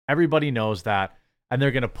 Everybody knows that. And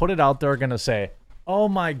they're going to put it out there, going to say, oh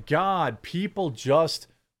my God, people just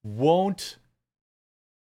won't,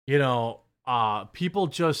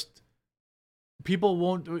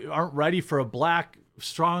 aren't ready for a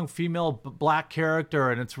strong female black character,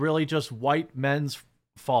 and it's really just white men's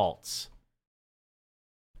faults.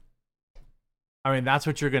 I mean, that's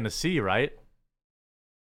what you're going to see, right?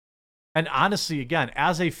 And honestly, again,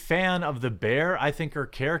 as a fan of the Bear, I think her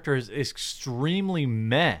character is extremely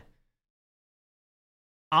meh.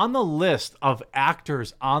 On the list of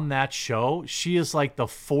actors on that show, she is like the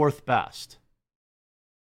 4th best.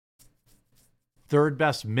 3rd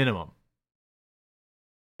best minimum.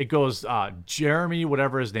 It goes Jeremy,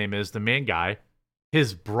 whatever his name is, the main guy.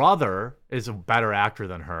 His brother is a better actor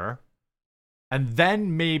than her. And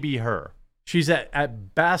then maybe her. She's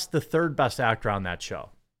at best the 3rd best actor on that show.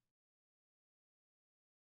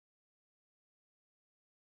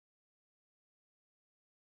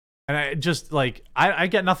 And I just like, I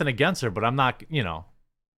get nothing against her, but I'm not,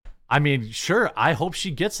 I mean, sure, I hope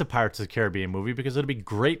she gets the Pirates of the Caribbean movie because it'll be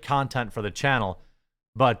great content for the channel.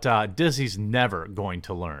 But Disney's never going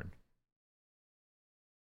to learn.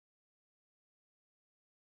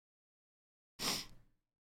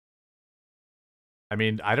 I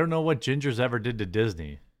mean, I don't know what Ginger's ever did to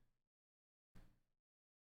Disney.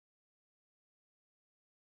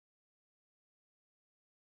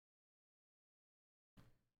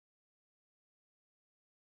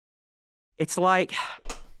 It's like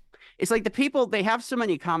the people, they have so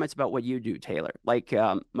many comments about what you do, Taylor. Like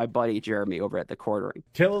my buddy Jeremy over at the Quartering.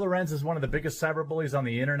 Taylor Lorenz is one of the biggest cyberbullies on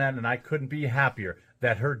the internet, and I couldn't be happier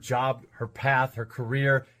that her job, her path, her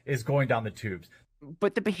career is going down the tubes.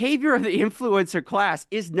 But the behavior of the influencer class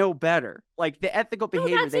is no better. Like the ethical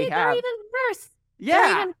behavior they have. They're even worse. Yeah.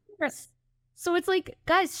 They're even worse. So it's like,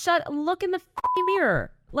 guys, look in the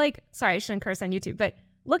mirror. Like, sorry, I shouldn't curse on YouTube, but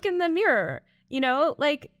look in the mirror.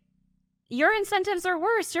 Like, your incentives are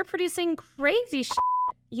worse. You're producing crazy shit,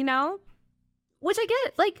 Which I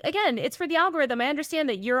get. Like, again, it's for the algorithm. I understand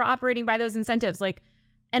that you're operating by those incentives. Like,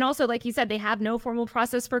 and also, like you said, they have no formal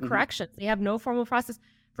process for corrections. They have no formal process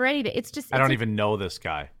for anything. I don't even know this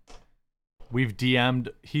guy. He's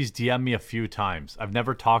DM'd me a few times. I've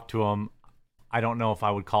never talked to him. I don't know if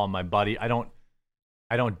I would call him my buddy. I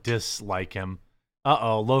don't dislike him.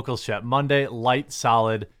 Local shit. Monday, light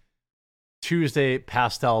solid. Tuesday,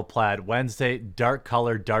 pastel plaid. Wednesday, dark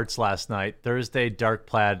color darts last night. Thursday, dark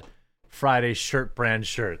plaid. Friday, shirt brand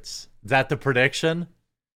shirts. Is that the prediction?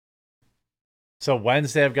 So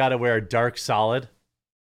Wednesday, I've got to wear a dark solid.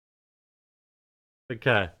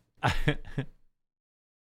 Okay. It's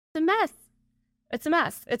a mess. It's a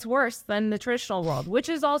mess. It's worse than the traditional world, which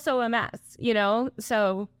is also a mess,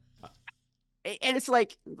 So. And it's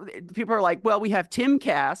like, people are like, well, we have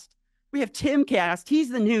Timcast. He's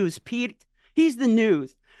the news, Pete. He's the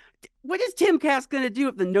news. What is Timcast going to do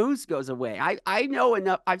if the news goes away? I know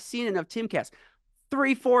enough. I've seen enough Timcast.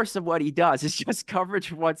 3/4 of what he does is just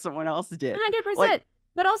coverage of what someone else did. 100%.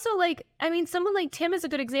 But also, someone like Tim is a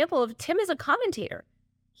good example of Tim is a commentator.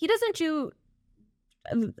 He doesn't do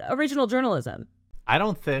original journalism. I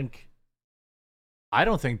don't think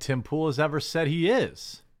Tim Pool has ever said he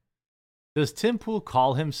is. Does Tim Pool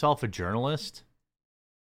call himself a journalist?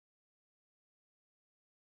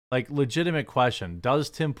 Like, legitimate question. Does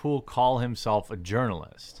Tim Pool call himself a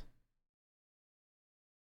journalist?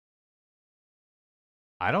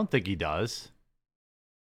 I don't think he does.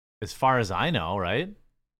 As far as I know, right?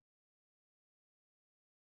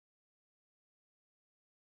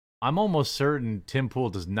 I'm almost certain Tim Pool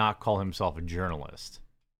does not call himself a journalist.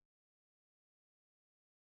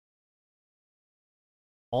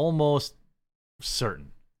 Almost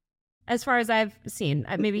certain. As far as I've seen,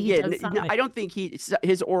 maybe he does something. I don't think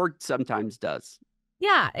his org sometimes does.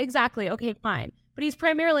 Yeah, exactly. Okay, fine. But he's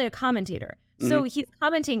primarily a commentator. So he's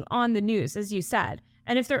commenting on the news, as you said.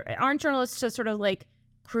 And if there aren't journalists to sort of like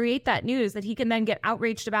create that news that he can then get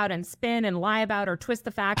outraged about and spin and lie about or twist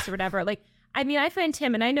the facts or whatever. Like, I mean, I find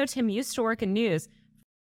Tim, and I know Tim used to work in news.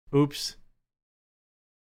 Oops.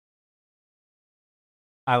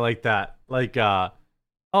 I like that. Like,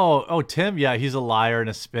 Tim, yeah, he's a liar and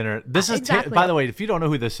a spinner. This is, exactly. By the way, if you don't know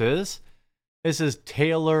who this is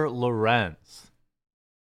Taylor Lorenz.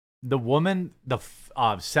 The woman, the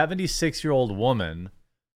 76-year-old woman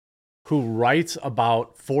who writes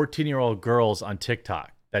about 14-year-old girls on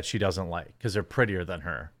TikTok that she doesn't like because they're prettier than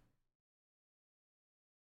her.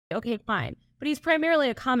 Okay, fine. But he's primarily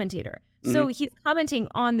a commentator. So he's commenting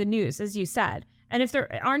on the news, as you said. And if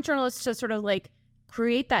there aren't journalists to sort of like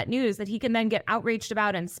create that news that he can then get outraged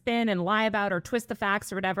about and spin and lie about or twist the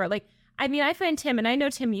facts or whatever. Like, I mean, I find Tim, and I know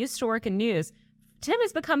Tim used to work in news. Tim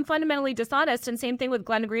has become fundamentally dishonest, and same thing with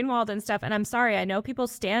Glenn Greenwald and stuff. And I'm sorry, I know people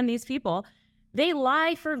stan these people. They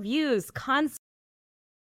lie for views constantly.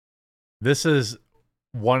 This is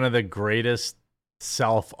one of the greatest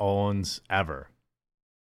self-owns ever.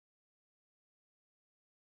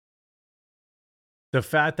 The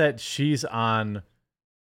fact that she's on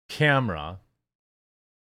camera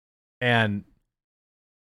and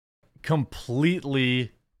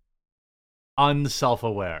completely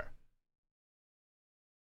unself-aware.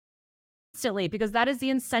 Instantly, because that is the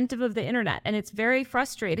incentive of the internet, and it's very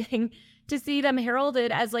frustrating to see them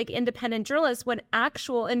heralded as like independent journalists when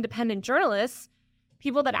actual independent journalists,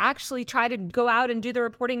 people that actually try to go out and do the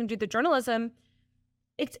reporting and do the journalism,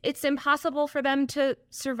 it's impossible for them to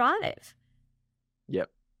survive. Yep.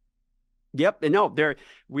 And no,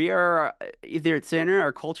 we are either it's in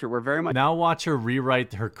our culture. We're very much. Now watch her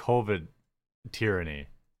rewrite her COVID tyranny.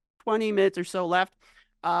 20 minutes or so left.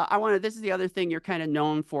 This is the other thing you're kind of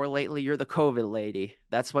known for lately. You're the COVID lady.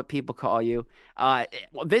 That's what people call you.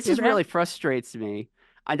 This is really frustrates me.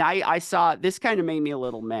 And I saw, this kind of made me a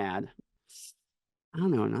little mad. I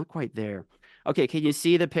don't know, not quite there. Okay, can you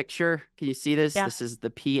see the picture? Can you see this? Yeah. This is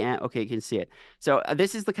the PM. Okay, you can see it. So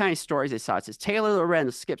this is the kind of stories I saw. It says, Taylor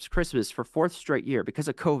Lorenz skips Christmas for 4th straight year because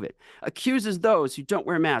of COVID. Accuses those who don't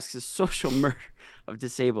wear masks of social murder of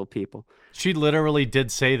disabled people. She literally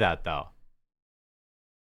did say that, though.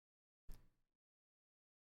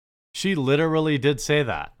 She literally did say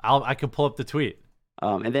that. I can pull up the tweet.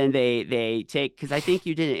 And then they take, because I think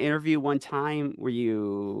you did an interview one time where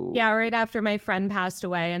you... Yeah, right after my friend passed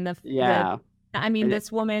away. And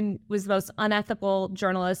this woman was the most unethical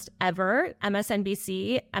journalist ever.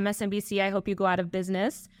 MSNBC, I hope you go out of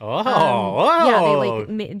business. Yeah,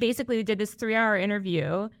 they basically did this 3-hour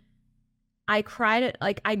interview. I cried,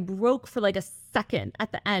 I broke for like a second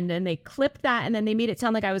at the end, and they clipped that, and then they made it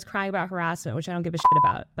sound like I was crying about harassment, which I don't give a shit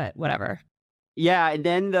about, but whatever. Yeah, and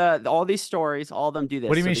then all these stories, all of them do this.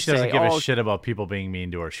 What do you mean she doesn't give a shit about people being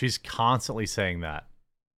mean to her? She's constantly saying that.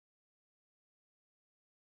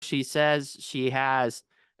 She says she has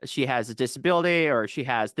a disability, or she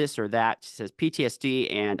has this or that. She says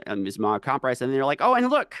PTSD and is compromised, and they're like, oh, and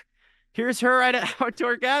look, here's her at an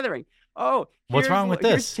outdoor gathering. Oh, what's wrong with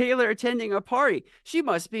this? Here's Taylor attending a party. She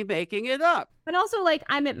must be making it up. But also,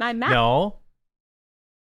 I'm at my mouth. No.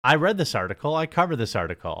 I read this article. I covered this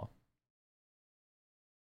article.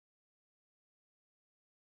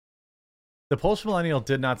 The post-millennial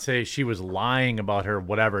did not say she was lying about her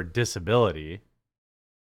whatever disability.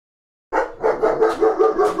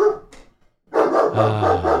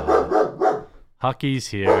 Hucky's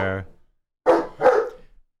here.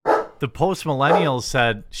 The post-millennials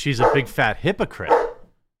said she's a big fat hypocrite.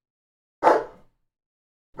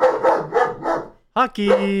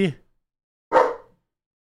 Hucky!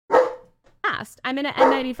 I'm in an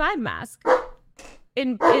N95 mask.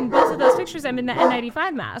 In both of those pictures, I'm in the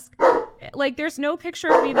N95 mask. There's no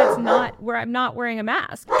picture of me that's not where I'm not wearing a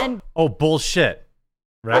mask. And oh, bullshit.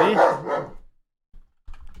 Ready?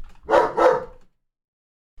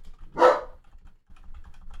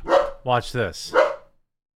 Watch this.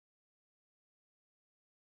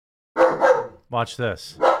 Watch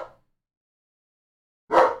this.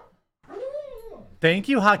 Thank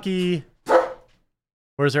you, Hucky.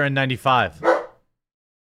 Where's our N95?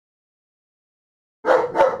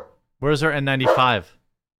 Where's our N95?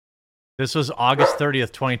 This was August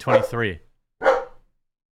 30th, 2023.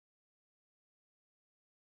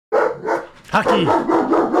 Hucky!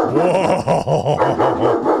 Whoa!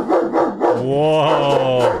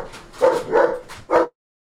 Whoa!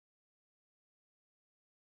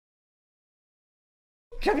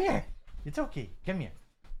 Come here. It's okay. Come here.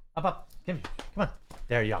 Up. Come here. Come on.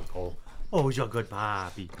 There you go. Oh, you're good,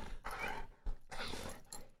 Bobby.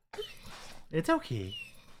 It's okay.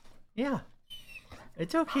 Yeah.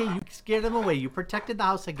 It's okay. You scared them away. You protected the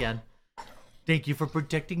house again. Thank you for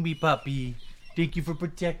protecting me, puppy. Thank you for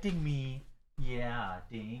protecting me. Yeah,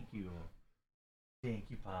 thank you. Thank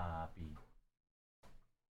you, Poppy.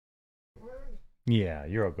 Yeah,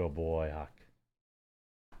 you're a good boy, Huck.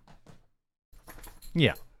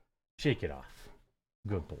 Yeah, shake it off.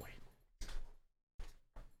 Good boy.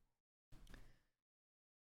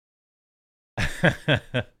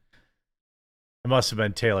 It must have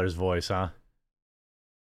been Taylor's voice, huh?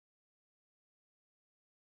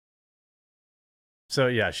 So,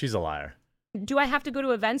 yeah, she's a liar. Do I have to go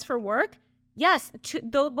to events for work? Yes,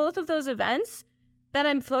 both of those events that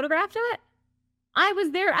I'm photographed at, I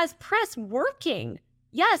was there as press working.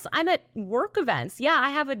 Yes, I'm at work events. Yeah, I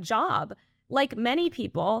have a job. Like many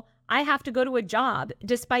people, I have to go to a job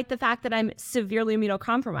despite the fact that I'm severely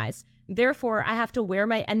immunocompromised. Therefore, I have to wear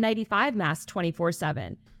my N95 mask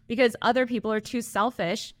 24/7 because other people are too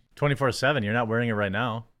selfish. 24/7? You're not wearing it right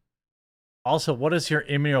now. Also, what is your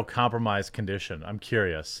immunocompromised condition? I'm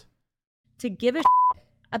curious. To give a shit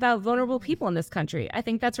about vulnerable people in this country. I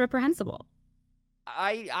think that's reprehensible.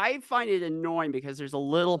 I find it annoying because there's a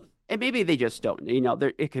little and maybe they just don't,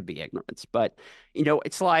 it could be ignorance, but,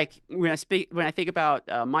 it's like when I think about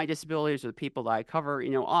my disabilities or the people that I cover,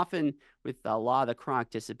 often with a lot of the chronic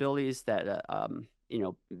disabilities that,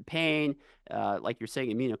 pain, like you're saying,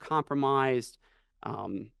 immunocompromised,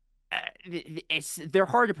 they're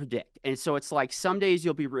hard to predict. And so it's like some days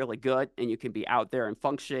you'll be really good and you can be out there and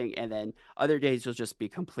functioning. And then other days you'll just be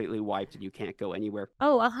completely wiped and you can't go anywhere.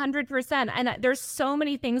 Oh, 100%. And there's so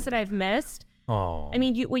many things that I've missed. Oh, I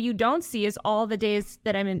mean, what you don't see is all the days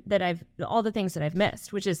that all the things that I've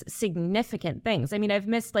missed, which is significant things. I mean, I've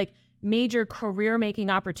missed like major career making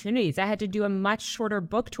opportunities. I had to do a much shorter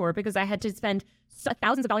book tour because I had to spend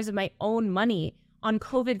thousands of dollars of my own money on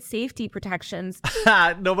COVID safety protections.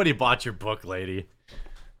 Nobody bought your book, lady.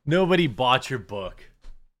 Nobody bought your book.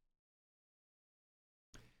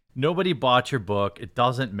 Nobody bought your book. It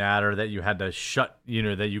doesn't matter that you had to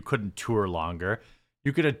that you couldn't tour longer.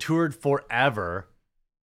 You could have toured forever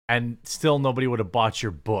and still nobody would have bought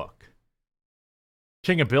your book.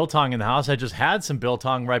 King of Biltong in the house. I just had some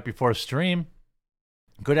Biltong right before stream.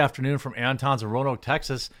 Good afternoon from Anton's in Roanoke,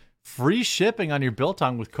 Texas. Free shipping on your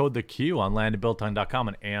Biltong with code the Q on landedbiltong.com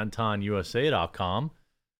and antonusa.com.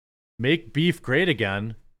 Make beef great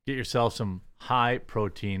again. Get yourself some high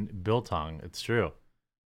protein Biltong. It's true.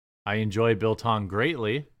 I enjoy Biltong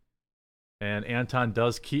greatly, and Anton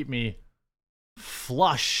does keep me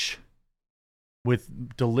flush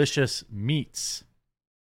with delicious meats.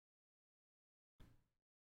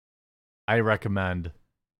 I recommend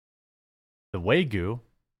the Wagyu,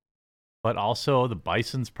 but also the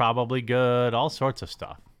bison's probably good, all sorts of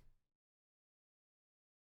stuff.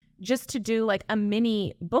 Just to do like a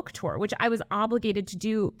mini book tour, which I was obligated to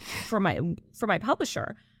do for my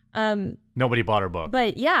publisher. Nobody bought her book.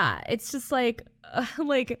 But yeah, it's just like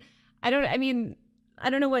I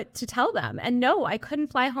don't know what to tell them. And no, I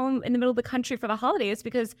couldn't fly home in the middle of the country for the holidays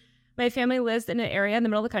because my family lives in an area in the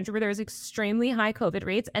middle of the country where there's extremely high COVID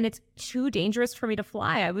rates and it's too dangerous for me to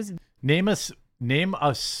fly. Name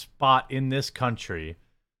a spot in this country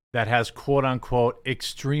that has quote unquote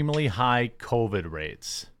extremely high COVID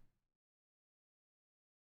rates.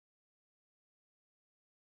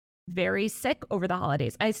 Very sick over the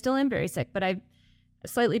holidays. I still am very sick, but I'm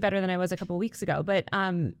slightly better than I was a couple weeks ago. But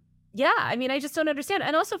yeah, I mean, I just don't understand.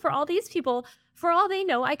 And also for all these people, for all they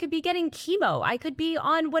know, I could be getting chemo. I could be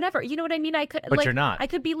on whatever. You know what I mean? But you're not. I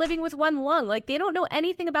could be living with one lung. Like they don't know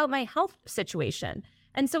anything about my health situation.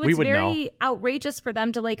 And so it's very outrageous for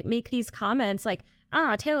them to like make these comments like,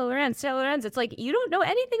 Taylor Lorenz. It's like, you don't know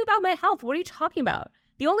anything about my health. What are you talking about?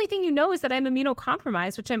 The only thing you know is that I'm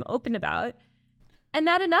immunocompromised, which I'm open about. And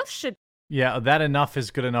that enough should... Yeah, that enough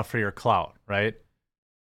is good enough for your clout, right?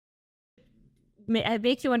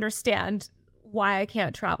 Make you understand why I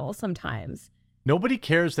can't travel sometimes. Nobody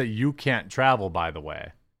cares that you can't travel, by the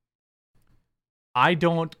way. I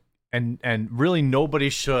don't, and really nobody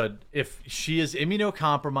should. If she is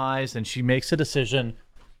immunocompromised and she makes a decision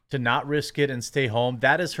to not risk it and stay home,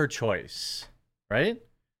 that is her choice, right?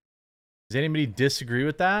 Does anybody disagree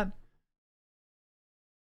with that?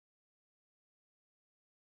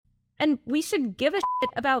 And we should give a shit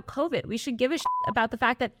about COVID. We should give a shit about the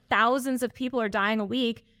fact that thousands of people are dying a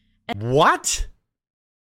week. What?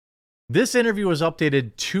 This interview was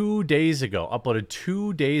updated 2 days ago. Uploaded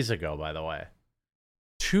 2 days ago, by the way.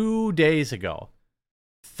 2 days ago.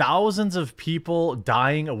 Thousands of people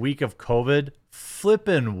dying a week of COVID.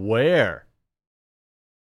 Flippin' where?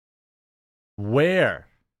 Where?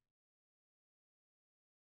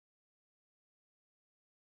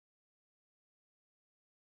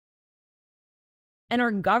 And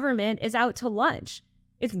our government is out to lunch.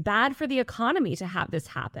 It's bad for the economy to have this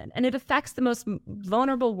happen, and it affects the most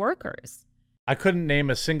vulnerable workers. I couldn't name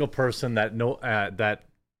a single person that that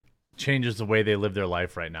changes the way they live their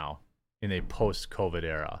life right now in a post-COVID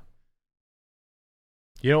era.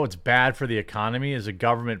 You know what's bad for the economy is a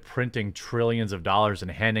government printing trillions of dollars and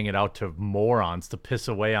handing it out to morons to piss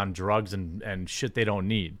away on drugs and shit they don't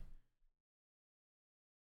need.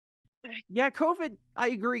 Yeah, COVID, I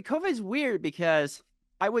agree. COVID is weird because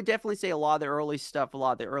I would definitely say a lot of the early stuff, a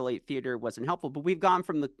lot of the early theater wasn't helpful, but we've gone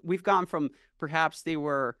from perhaps they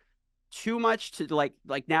were too much to like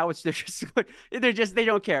now it's they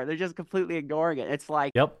don't care. They're just completely ignoring it. It's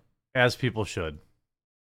like, yep, as people should.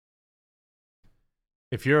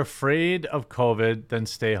 If you're afraid of COVID, then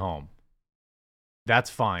stay home. That's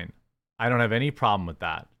fine. I don't have any problem with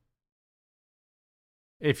that.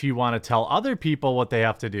 If you want to tell other people what they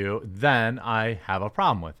have to do, then I have a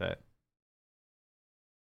problem with it.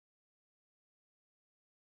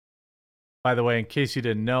 By the way, in case you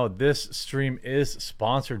didn't know, this stream is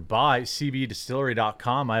sponsored by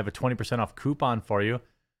cbdistillery.com. I have a 20% off coupon for you.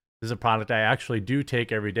 This is a product I actually do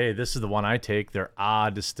take every day. This is the one I take. They're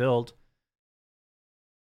distilled.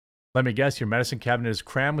 Let me guess, your medicine cabinet is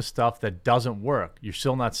crammed with stuff that doesn't work. You're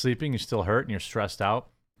still not sleeping, you're still hurt, and you're stressed out.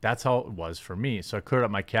 That's how it was for me. So I cleared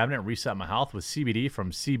up my cabinet and reset my health with CBD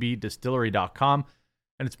from cbdistillery.com,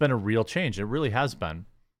 and it's been a real change. It really has been.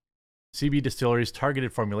 CB Distillery's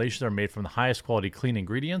targeted formulations are made from the highest quality clean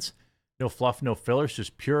ingredients. No fluff, no fillers,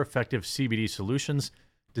 just pure effective CBD solutions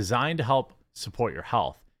designed to help support your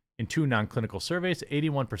health. In 2 non-clinical surveys,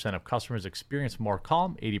 81% of customers experienced more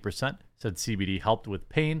calm, 80% said CBD helped with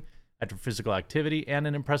pain after physical activity, and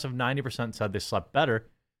an impressive 90% said they slept better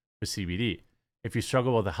with CBD. If you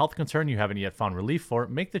struggle with a health concern you haven't yet found relief for,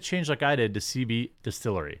 make the change like I did to CB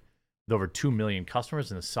Distillery. With over 2 million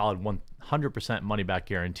customers and a solid 100% money-back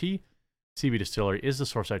guarantee, CB Distillery is the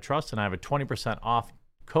source I trust, and I have a 20% off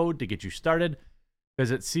code to get you started.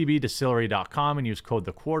 Visit cbdistillery.com and use code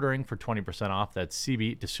TheQuartering for 20% off. That's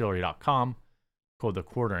cbdistillery.com, code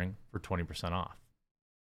TheQuartering for 20% off.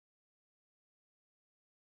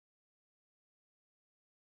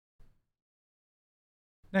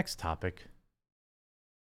 Next topic.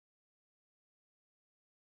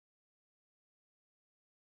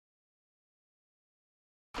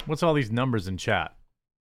 What's all these numbers in chat?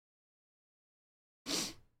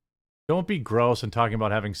 Don't be gross and talking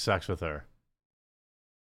about having sex with her.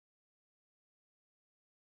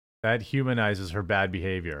 That humanizes her bad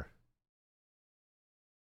behavior.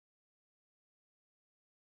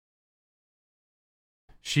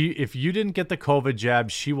 If you didn't get the COVID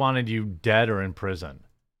jab, she wanted you dead or in prison.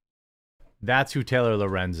 That's who Taylor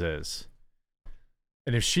Lorenz is.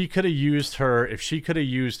 And if she could have used her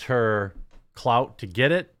clout to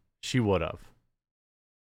get it, she would have.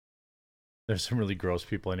 There's some really gross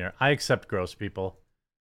people in here. I accept gross people.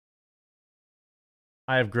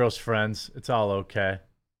 I have gross friends. It's all okay.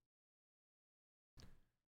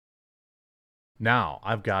 Now,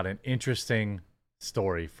 I've got an interesting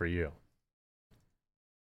story for you.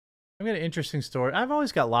 I've got an interesting story. I've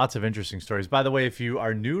always got lots of interesting stories. By the way, if you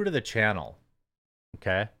are new to the channel,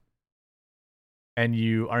 okay, and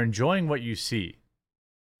you are enjoying what you see,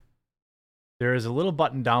 there is a little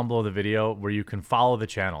button down below the video where you can follow the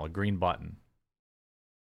channel, a green button.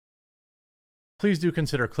 Please do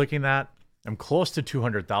consider clicking that. I'm close to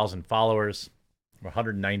 200,000 followers,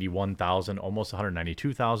 191,000, almost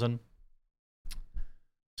 192,000.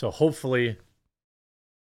 So hopefully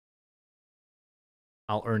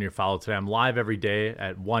I'll earn your follow today. I'm live every day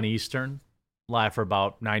at 1 Eastern, live for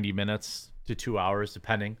about 90 minutes to 2 hours,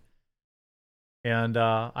 depending. And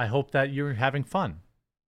I hope that you're having fun.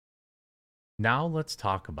 Now let's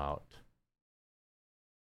talk about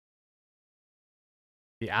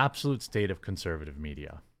the absolute state of conservative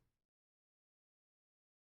media.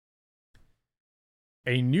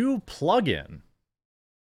 A new plugin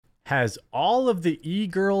has all of the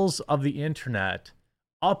e-girls of the internet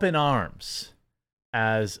up in arms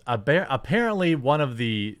as apparently one of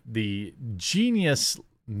the genius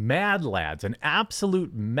mad lads, an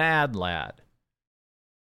absolute mad lad,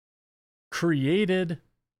 created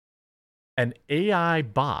an AI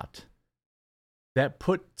bot that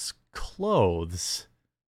puts clothes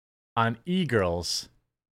on e-girls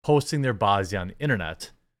posting their bodies on the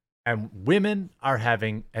internet, and women are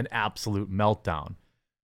having an absolute meltdown,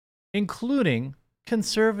 including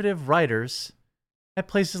conservative writers at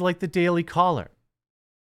places like the Daily Caller.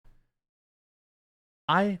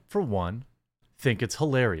 I, for one, think it's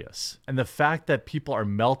hilarious. And the fact that people are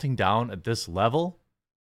melting down at this level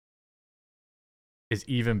is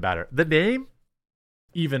even better. The name,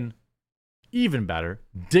 even better.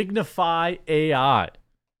 Dignify AI.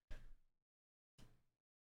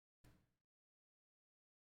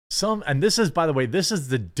 And this is, by the way, this is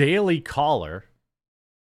the Daily Caller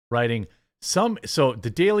writing so the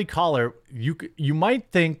Daily Caller, you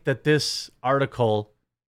might think that this article,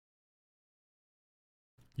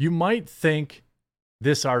 is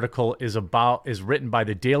written by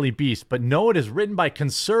the Daily Beast, but no, it is written by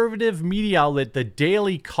conservative media outlet the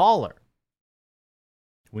Daily Caller.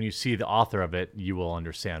 When you see the author of it, you will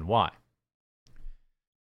understand why.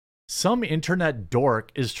 Some internet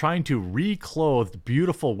dork is trying to reclothe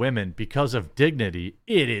beautiful women because of dignity.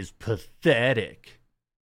 It is pathetic.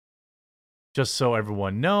 Just so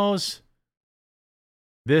everyone knows,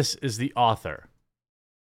 this is the author.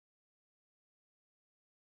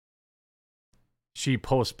 She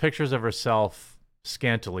posts pictures of herself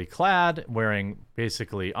scantily clad, wearing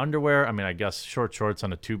basically underwear. I mean, I guess short shorts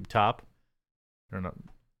on a tube top. I don't know.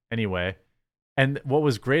 Anyway. And what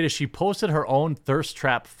was great is she posted her own thirst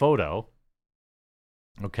trap photo.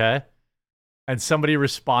 Okay. And somebody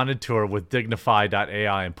responded to her with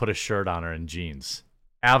dignify.ai and put a shirt on her and jeans.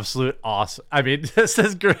 absolute awesome. I mean, this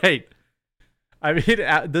is great. I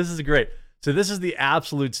mean, this is great. So this is the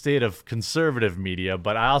absolute state of conservative media,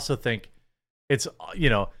 but I also think it's, you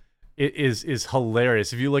know, it is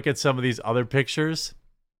hilarious. If you look at some of these other pictures,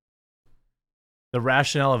 the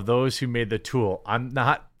rationale of those who made the tool, I'm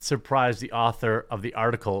not surprised the author of the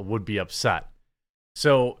article would be upset.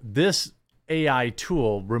 So this AI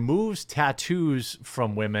tool removes tattoos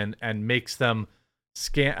from women and makes them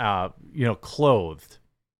clothed.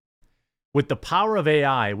 With the power of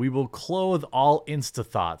AI, we will clothe all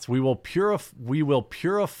insta-thoughts. We will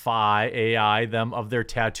purify AI them of their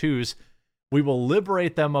tattoos. We will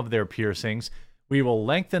liberate them of their piercings. We will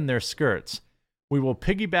lengthen their skirts. We will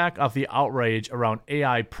piggyback off the outrage around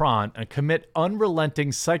AI prawn and commit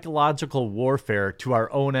unrelenting psychological warfare to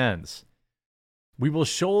our own ends. We will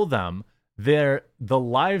show them the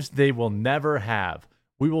lives they will never have.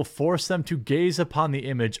 We will force them to gaze upon the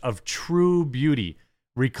image of true beauty,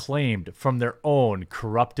 reclaimed from their own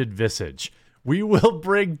corrupted visage. We will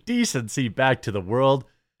bring decency back to the world,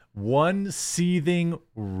 one seething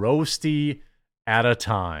roasty at a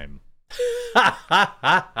time.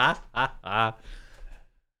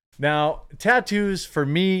 Now, tattoos, for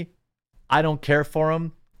me, I don't care for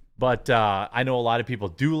them, but I know a lot of people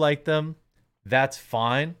do like them. That's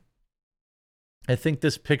fine. I think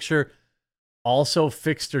this picture also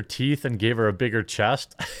fixed her teeth and gave her a bigger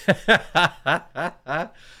chest. I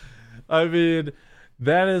mean,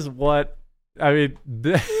 that is what, I mean,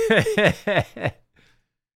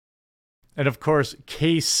 and of course,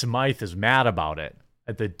 Kay Smythe is mad about it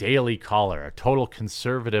at the Daily Caller, a total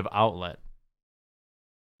conservative outlet.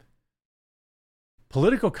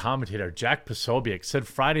 Political commentator Jack Posobiec said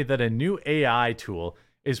Friday that a new AI tool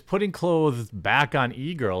is putting clothes back on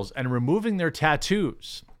e-girls and removing their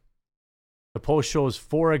tattoos. The post shows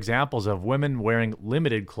 4 examples of women wearing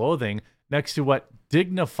limited clothing next to what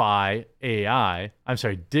Dignify AI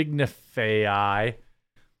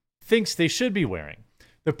thinks they should be wearing.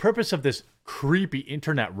 The purpose of this creepy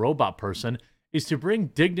internet robot person is to bring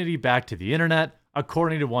dignity back to the internet,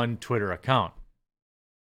 according to one Twitter account.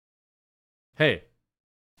 Hey,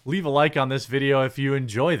 leave a like on this video if you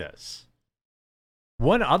enjoy this.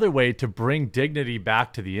 One other way to bring dignity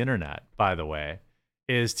back to the internet, by the way,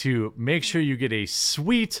 is to make sure you get a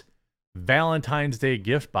sweet Valentine's Day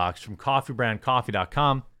gift box from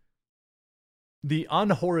coffeebrandcoffee.com. The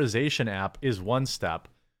Unhorization app is one step,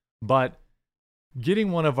 but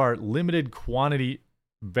getting one of our limited quantity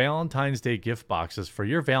Valentine's Day gift boxes for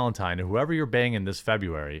your Valentine, or whoever you're banging this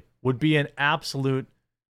February, would be an absolute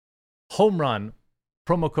home run.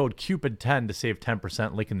 Promo code CUPID10 to save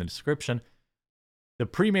 10%, link in the description. The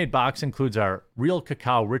pre-made box includes our real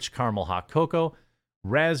cacao rich caramel hot cocoa,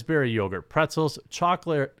 raspberry yogurt pretzels,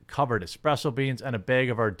 chocolate-covered espresso beans, and a bag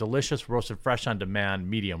of our delicious roasted fresh on demand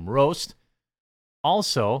medium roast.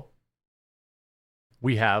 Also,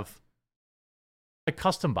 we have a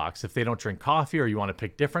custom box. If they don't drink coffee or you want to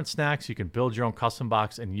pick different snacks, you can build your own custom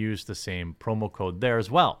box and use the same promo code there as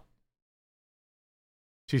well.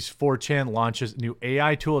 4chan launches a new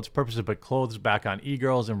AI tool. Its purpose is to put clothes back on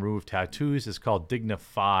e-girls and remove tattoos. It's called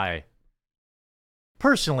Dignify.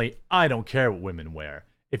 Personally, I don't care what women wear.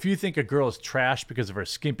 If you think a girl is trash because of her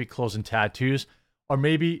skimpy clothes and tattoos, or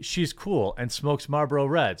maybe she's cool and smokes Marlboro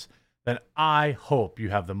Reds, then I hope you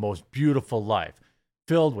have the most beautiful life,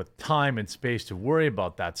 filled with time and space to worry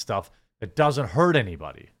about that stuff that doesn't hurt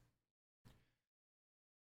anybody.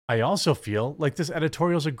 I also feel like this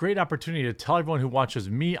editorial is a great opportunity to tell everyone who watches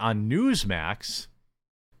me on Newsmax,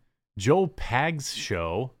 Joe Pag's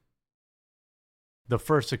show, The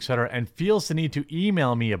First, etc., and feels the need to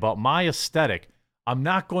email me about my aesthetic. I'm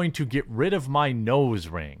not going to get rid of my nose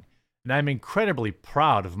ring, and I'm incredibly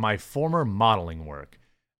proud of my former modeling work.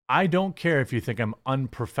 I don't care if you think I'm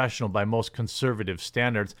unprofessional by most conservative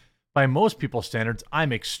standards. By most people's standards,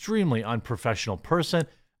 I'm an extremely unprofessional person,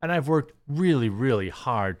 and I've worked really, really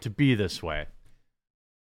hard to be this way.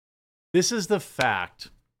 This is the fact.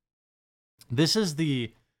 This is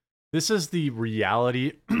the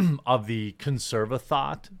reality of the conservative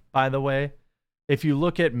thought, by the way. If you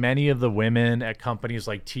look at many of the women at companies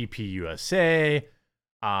like TPUSA,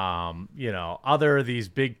 other these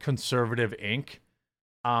big conservative Inc.,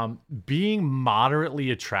 being moderately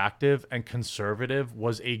attractive and conservative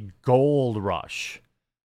was a gold rush.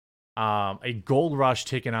 A gold rush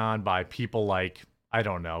taken on by people like, I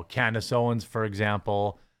don't know, Candace Owens, for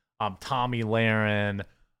example, Tommy Lahren,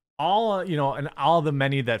 and all the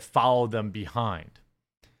many that followed them behind.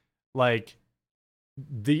 Like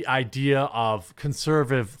the idea of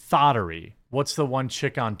conservative thoughtery. What's the one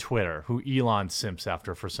chick on Twitter who Elon simps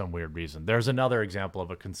after for some weird reason? There's another example of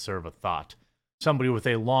a conservative thought. somebody with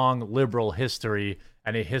a long liberal history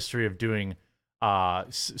and a history of doing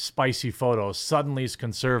spicy photos suddenly is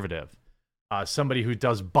conservative. Somebody who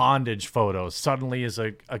does bondage photos suddenly is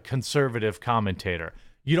a conservative commentator.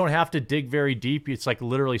 You don't have to dig very deep. It's like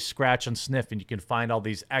literally scratch and sniff, and you can find all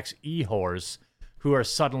these ex-e-whores who are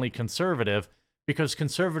suddenly conservative because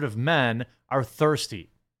conservative men are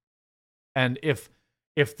thirsty. And if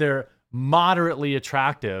they're moderately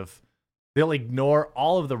attractive, they'll ignore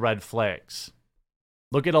all of the red flags.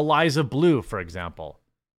 Look at Eliza Blue, for example.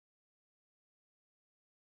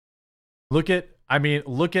 Look at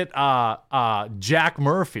Jack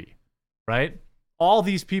Murphy, right? All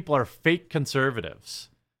these people are fake conservatives,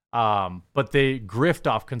 but they grift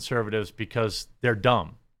off conservatives because they're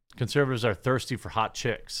dumb. Conservatives are thirsty for hot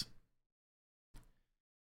chicks.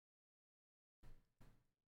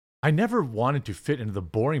 I never wanted to fit into the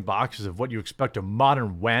boring boxes of what you expect a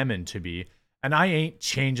modern whammon to be, and I ain't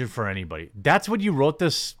changing for anybody. That's what you wrote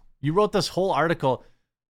this. You wrote this whole article.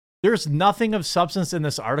 There's nothing of substance in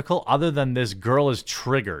this article other than this girl is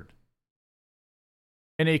triggered.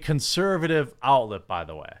 In a conservative outlet, by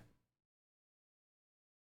the way.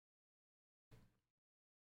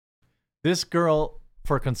 This girl,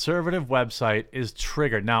 for a conservative website, is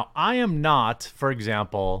triggered. Now, I am not, for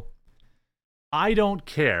example, I don't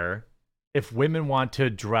care if women want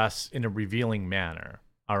to dress in a revealing manner,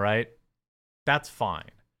 all right? That's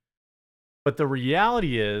fine. But the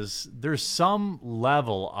reality is there's some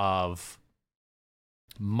level of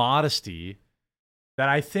modesty that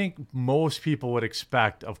I think most people would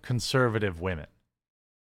expect of conservative women.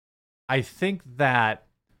 I think that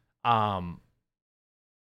I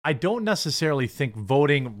don't necessarily think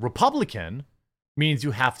voting Republican means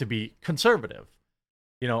you have to be conservative.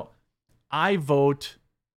 You know, I vote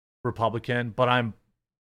Republican, but I'm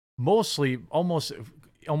mostly almost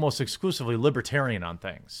exclusively libertarian on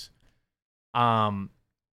things.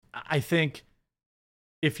 I think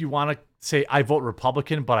if you want to say I vote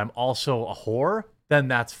Republican, but I'm also a whore, then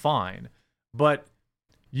that's fine. But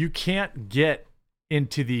you can't get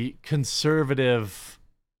into the conservative,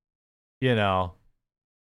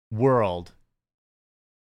 world.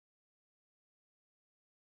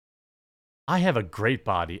 I have a great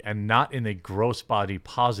body and not in a gross body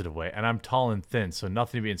positive way. And I'm tall and thin, so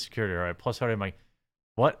nothing to be insecure. All right. Plus, I'm like,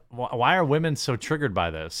 what? Why are women so triggered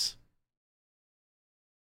by this?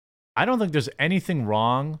 I don't think there's anything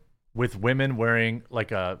wrong with women wearing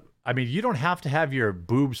you don't have to have your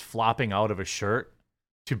boobs flopping out of a shirt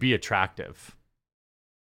to be attractive.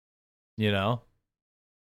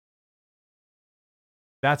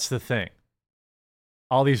 That's the thing.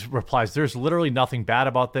 All these replies, there's literally nothing bad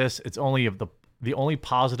about this. It's only the only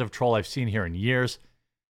positive troll I've seen here in years.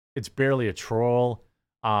 It's barely a troll.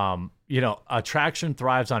 Attraction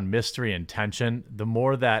thrives on mystery and tension. The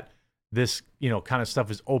more that this, kind of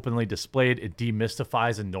stuff is openly displayed, it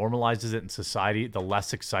demystifies and normalizes it in society, the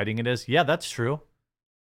less exciting it is. Yeah, that's true.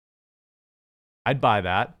 I'd buy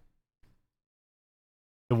that.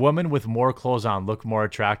 The woman with more clothes on look more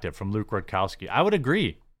attractive, from Luke Rutkowski. I would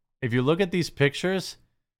agree. If you look at these pictures,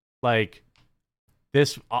 like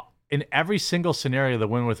this, in every single scenario, the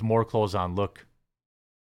women with more clothes on look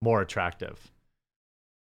more attractive.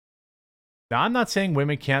 Now, I'm not saying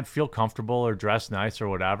women can't feel comfortable or dress nice or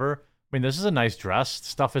whatever. I mean, this is a nice dress.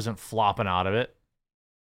 Stuff isn't flopping out of it.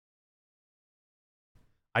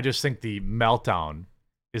 I just think the meltdown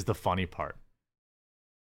is the funny part.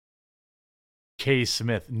 Kay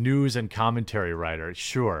Smith, news and commentary writer.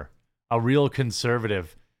 Sure. A real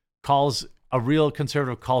conservative calls them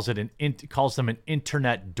an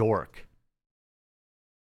internet dork.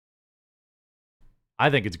 I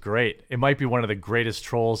think it's great. It might be one of the greatest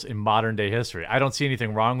trolls in modern day history. I don't see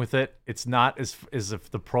anything wrong with it. It's not as if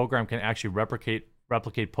the program can actually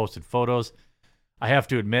replicate posted photos. I have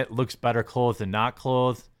to admit, looks better clothed than not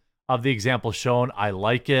clothed. Of the example shown, I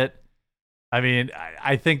like it. I mean,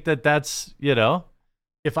 I think that's,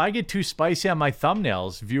 if I get too spicy on my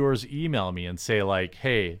thumbnails, viewers email me and say like,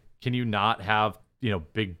 hey, can you not have,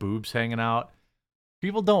 big boobs hanging out?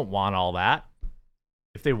 People don't want all that.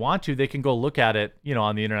 If they want to, they can go look at it,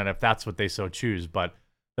 on the internet if that's what they so choose. But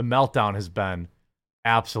the meltdown has been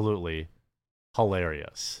absolutely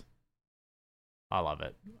hilarious. I love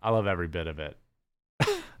it. I love every bit of it.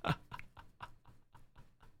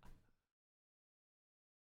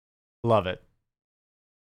 Love it.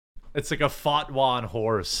 It's like a fatwa on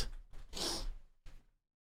horse.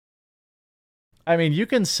 I mean, you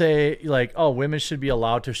can say like, oh, women should be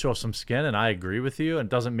allowed to show some skin, and I agree with you. And it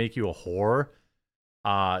doesn't make you a whore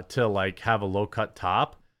to like have a low cut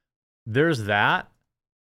top. There's that.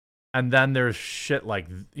 And then there's shit like,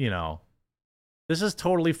 This is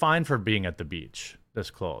totally fine for being at the beach,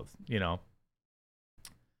 this clothes, you know.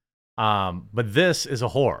 But this is a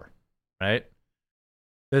whore, right?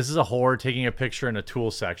 This is a whore taking a picture in a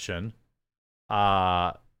tool section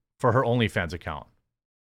for her OnlyFans account.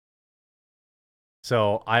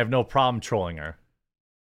 So I have no problem trolling her.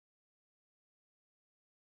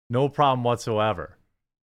 No problem whatsoever.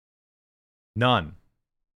 None.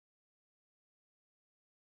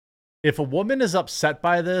 If a woman is upset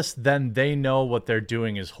by this, then they know what they're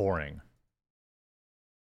doing is whoring.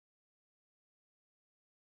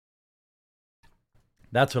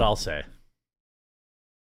 That's what I'll say.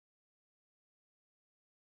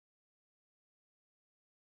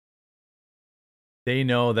 They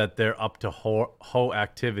know that they're up to hoe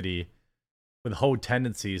activity with hoe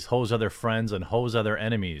tendencies. Hoes are their friends and hoes are their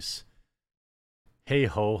enemies. Hey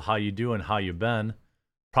ho, how you doing? How you been?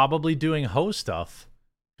 Probably doing hoe stuff,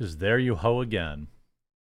 because there you hoe again.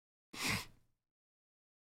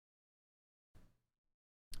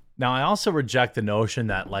 Now, I also reject the notion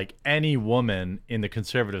that, like, any woman in the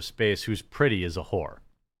conservative space who's pretty is a whore.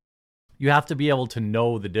 You have to be able to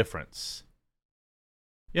know the difference.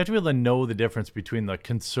 You have to be able to know the difference between the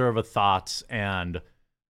conservative thoughts and,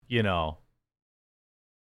 you know,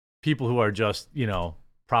 people who are just, you know,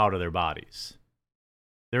 proud of their bodies.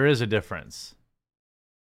 There is a difference.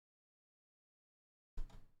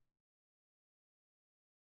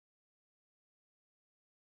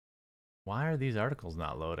 Why are these articles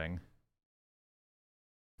not loading?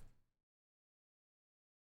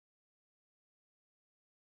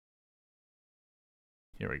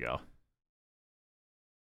 Here we go.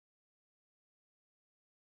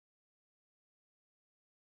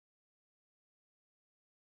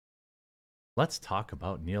 Let's talk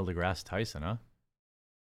about Neil deGrasse Tyson, huh?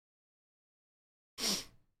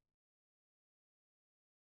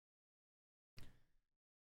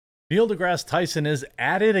 Neil deGrasse Tyson is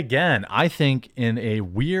at it again, I think, in a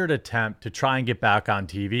weird attempt to try and get back on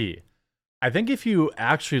TV. I think if you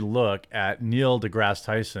actually look at Neil deGrasse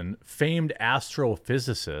Tyson, famed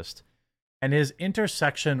astrophysicist, and his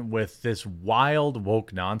intersection with this wild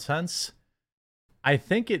woke nonsense, I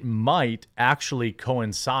think it might actually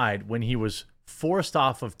coincide when he was forced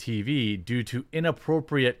off of TV due to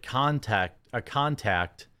inappropriate contact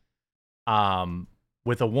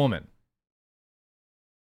with a woman.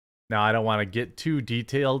 Now, I don't want to get too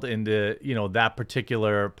detailed into, you know, that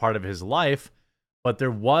particular part of his life, but there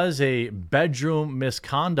was a bedroom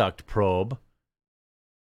misconduct probe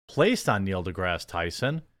placed on Neil deGrasse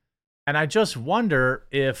Tyson, and I just wonder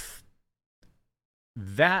if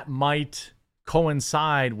that might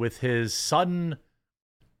coincide with his sudden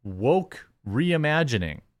woke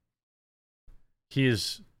reimagining. He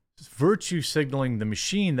is virtue signaling the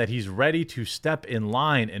machine that he's ready to step in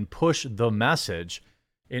line and push the message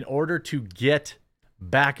in order to get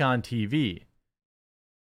back on TV.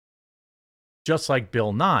 Just like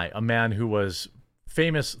Bill Nye, a man who was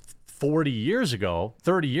famous 30 years ago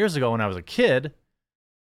when I was a kid,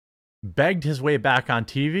 begged his way back on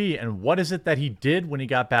TV. And what is it that he did when he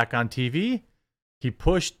got back on TV? He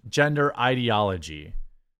pushed gender ideology.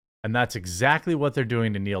 And that's exactly what they're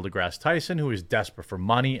doing to Neil deGrasse Tyson, who is desperate for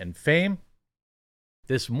money and fame.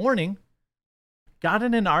 This morning, got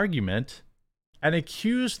in an argument and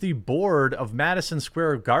accused the board of Madison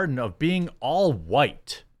Square Garden of being all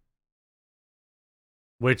white,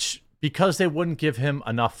 which, because they wouldn't give him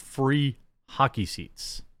enough free hockey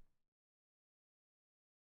seats.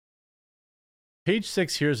 Page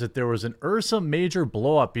 6 hears that there was an Ursa Major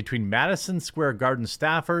blowup between Madison Square Garden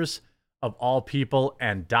staffers, of all people,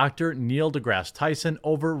 and Dr. Neil deGrasse Tyson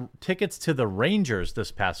over tickets to the Rangers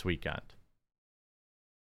this past weekend.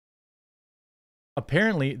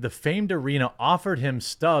 Apparently, the famed arena offered him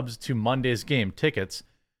stubs to Monday's game tickets,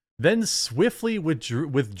 then swiftly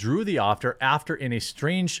withdrew the offer after, in a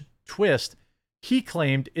strange twist, he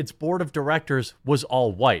claimed its board of directors was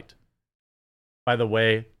all white. By the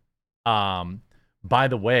way,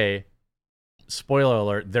 spoiler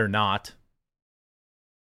alert, they're not.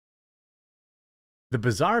 The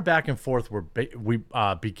bizarre back and forth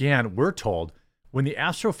began, we're told, when the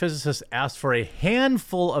astrophysicist asked for a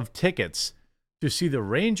handful of tickets to see the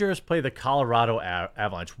Rangers play the Colorado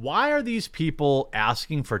Avalanche. Why are these people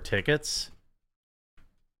asking for tickets?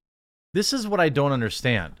 This is what I don't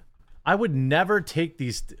understand. I would never take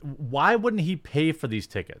these. Why wouldn't he pay for these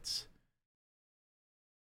tickets?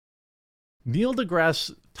 Neil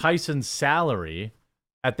deGrasse Tyson's salary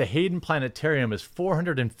at the Hayden Planetarium is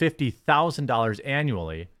 $450,000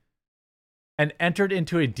 annually, and entered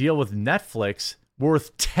into a deal with Netflix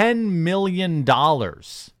worth $10 million.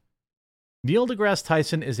 Neil deGrasse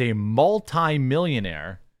Tyson is a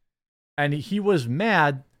multi-millionaire And he was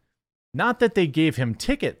mad, not that they gave him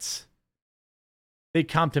tickets. They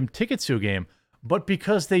comped him tickets to a game, but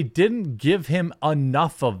because they didn't give him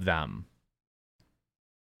enough of them.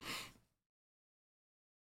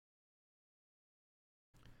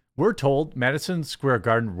 We're told Madison Square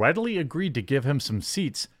Garden readily agreed to give him some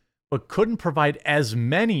seats, but couldn't provide as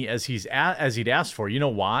many as he'd asked for. You know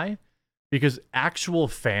why? Because actual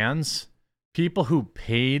fans, people who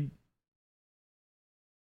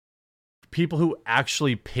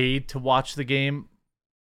actually paid to watch the game,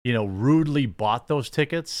 rudely bought those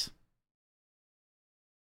tickets.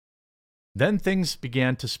 Then things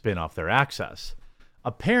began to spin off their access.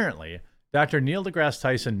 Apparently, Dr. Neil deGrasse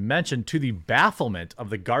Tyson mentioned to the bafflement of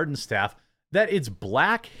the Garden staff that it's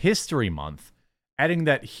Black History Month, adding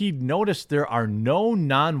that he'd noticed there are no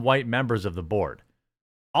non-white members of the board.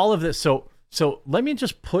 All of this. So let me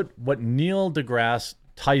just put what Neil deGrasse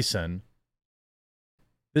Tyson.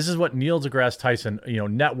 This is what Neil deGrasse Tyson,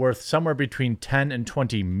 net worth somewhere between $10 and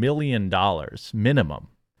 $20 million minimum.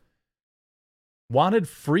 Wanted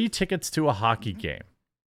free tickets to a hockey game.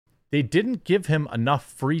 They didn't give him enough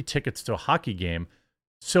free tickets to a hockey game,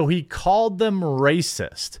 so he called them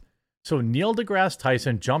racist. So Neil deGrasse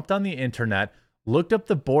Tyson jumped on the internet, looked up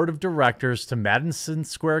the board of directors to Madison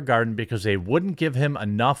Square Garden because they wouldn't give him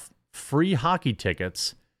enough free hockey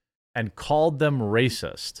tickets, and called them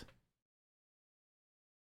racist.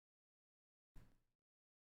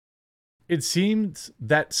 It seems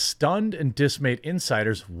that stunned and dismayed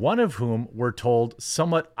insiders, one of whom we're told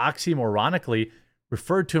somewhat oxymoronically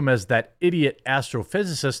referred to him as that idiot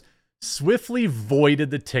astrophysicist, swiftly voided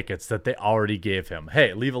the tickets that they already gave him.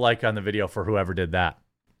 Hey, leave a like on the video for whoever did that.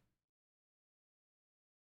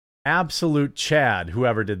 Absolute Chad,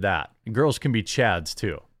 whoever did that. And girls can be Chads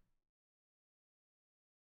too.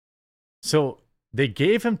 So they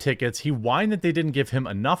gave him tickets. He whined that they didn't give him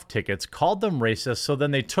enough tickets, called them racist, so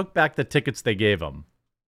then they took back the tickets they gave him.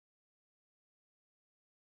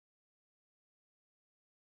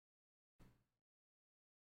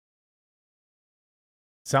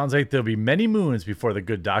 Sounds like there'll be many moons before the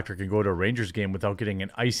good doctor can go to a Rangers game without getting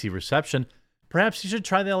an icy reception. Perhaps you should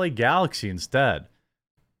try the LA Galaxy instead.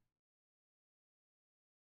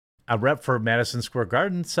 A rep for Madison Square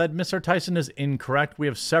Garden said Mr. Tyson is incorrect. We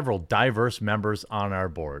have several diverse members on our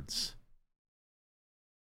boards.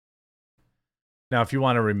 Now, if you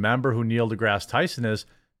want to remember who Neil deGrasse Tyson is,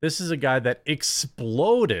 this is a guy that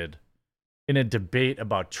exploded in a debate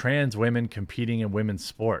about trans women competing in women's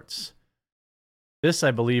sports. This,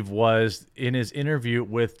 I believe, was in his interview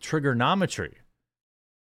with Trigonometry.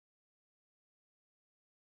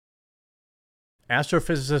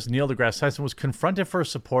 Astrophysicist Neil deGrasse Tyson was confronted for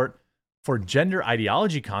support for gender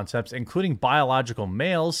ideology concepts, including biological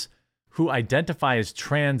males who identify as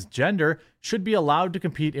transgender should be allowed to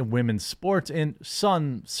compete in women's sports in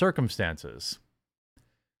some circumstances.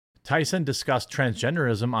 Tyson discussed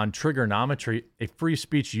transgenderism on Trigonometry, a free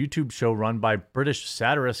speech YouTube show run by British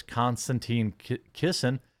satirist Constantine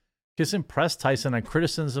Kissin. Kissin pressed Tyson on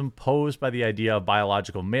criticism posed by the idea of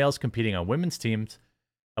biological males competing on women's teams.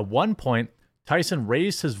 At one point, Tyson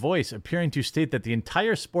raised his voice, appearing to state that the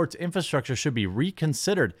entire sports infrastructure should be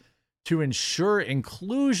reconsidered to ensure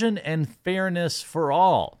inclusion and fairness for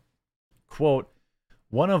all. Quote,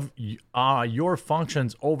 one of your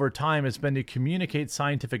functions over time has been to communicate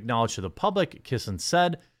scientific knowledge to the public, Kissin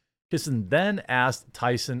said. Kissin then asked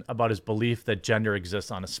Tyson about his belief that gender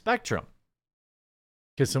exists on a spectrum.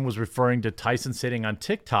 Kissin was referring to Tyson stating on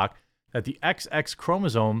TikTok that the XX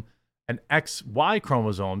chromosome and XY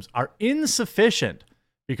chromosomes are insufficient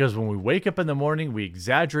because when we wake up in the morning, we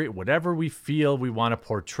exaggerate whatever we feel we want to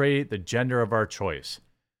portray the gender of our choice.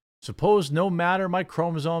 Suppose no matter my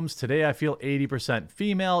chromosomes, today I feel 80%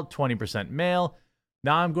 female, 20% male.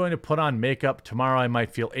 Now I'm going to put on makeup. Tomorrow I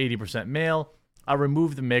might feel 80% male. I'll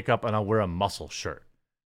remove the makeup and I'll wear a muscle shirt.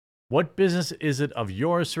 What business is it of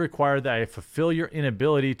yours to require that I fulfill your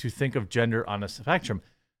inability to think of gender on a spectrum?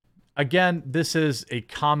 Again, this is a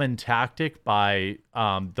common tactic by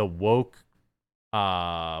the woke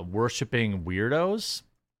worshiping weirdos.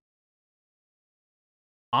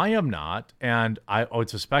 I am not, and I would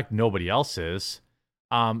suspect nobody else is,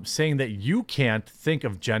 saying that you can't think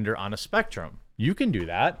of gender on a spectrum. You can do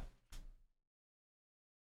that.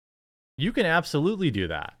 You can absolutely do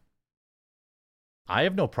that. I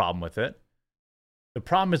have no problem with it. The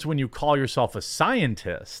problem is when you call yourself a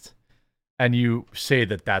scientist and you say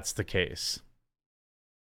that that's the case.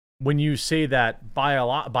 When you say that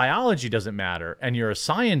biology doesn't matter and you're a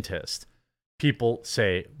scientist, people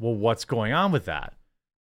say, well, what's going on with that?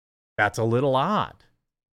 That's a little odd.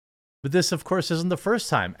 But this, of course, isn't the first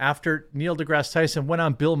time. After Neil deGrasse Tyson went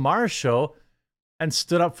on Bill Maher's show and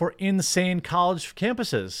stood up for insane college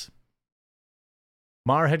campuses.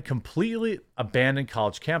 Maher had completely abandoned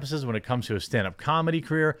college campuses when it comes to his stand-up comedy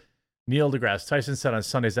career. Neil deGrasse Tyson said on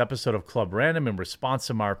Sunday's episode of Club Random, in response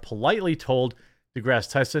to Maher politely told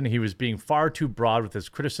deGrasse Tyson he was being far too broad with his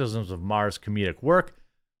criticisms of Maher's comedic work,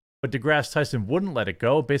 but deGrasse Tyson wouldn't let it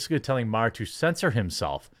go, basically telling Maher to censor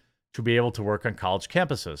himself to be able to work on college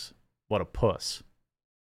campuses. What a puss.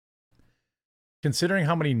 Considering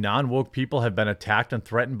how many non-woke people have been attacked and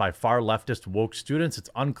threatened by far leftist woke students, it's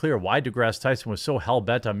unclear why deGrasse Tyson was so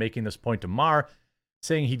hell-bent on making this point to Maher,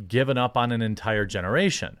 saying he'd given up on an entire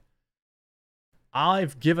generation.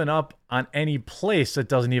 I've given up on any place that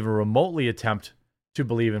doesn't even remotely attempt to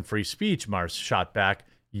believe in free speech, Maher shot back,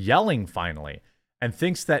 yelling finally, and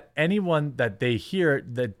thinks that anyone that they hear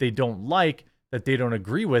that they don't like, that they don't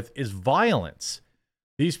agree with, is violence.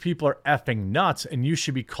 These people are effing nuts, and you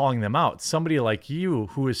should be calling them out. Somebody like you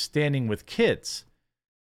who is standing with kids.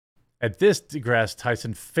 At this, deGrasse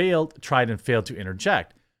Tyson tried and failed to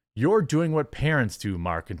interject. You're doing what parents do,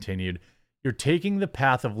 Maher continued. You're taking the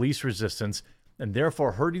path of least resistance and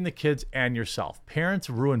therefore hurting the kids and yourself. Parents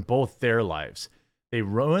ruin both their lives. They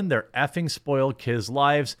ruin their effing spoiled kids'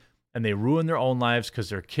 lives, and they ruin their own lives because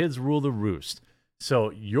their kids rule the roost.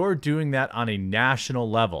 So you're doing that on a national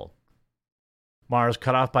level. Maher is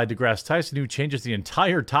cut off by deGrasse Tyson, who changes the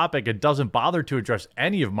entire topic and doesn't bother to address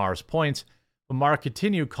any of Maher's points. But Maher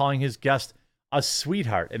continued, calling his guest a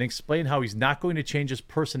sweetheart, and explained how he's not going to change his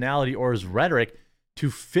personality or his rhetoric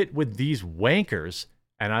to fit with these wankers,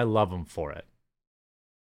 and I love him for it.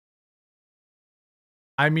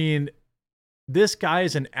 I mean, this guy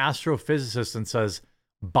is an astrophysicist and says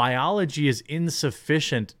biology is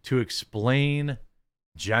insufficient to explain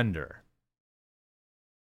gender.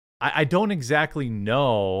 I don't exactly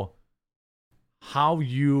know how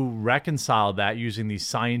you reconcile that using the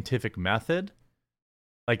scientific method,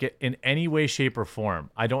 like in any way, shape, or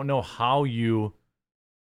form. I don't know how you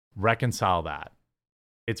reconcile that.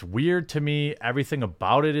 It's weird to me. Everything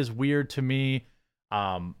about it is weird to me.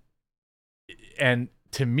 And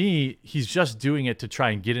to me, he's just doing it to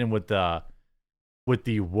try and get in with the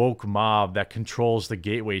woke mob that controls the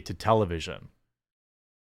gateway to television.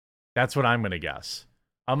 That's what I'm going to guess.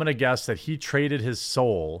 I'm going to guess that he traded his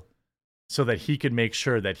soul so that he could make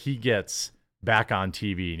sure that he gets back on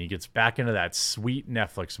TV and he gets back into that sweet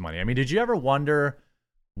Netflix money. I mean, did you ever wonder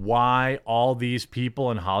why all these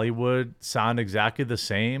people in Hollywood sound exactly the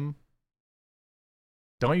same?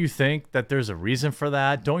 Don't you think that there's a reason for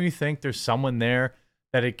that? Don't you think there's someone there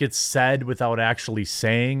that it gets said without actually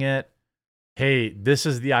saying it? Hey, this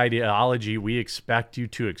is the ideology we expect you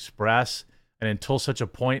to express. And until such a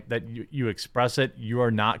point that you express it, you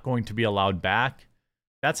are not going to be allowed back.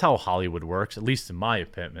 That's how Hollywood works, at least in my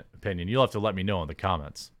opinion. You'll have to let me know in the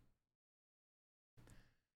comments.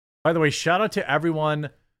 By the way, shout out to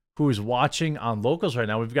everyone who is watching on Locals right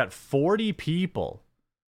now. We've got 40 people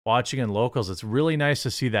watching in Locals. It's really nice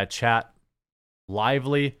to see that chat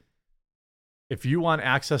lively. If you want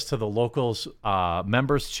access to the Locals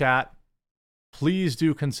members chat, please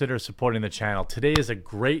do consider supporting the channel. Today is a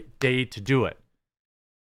great day to do it.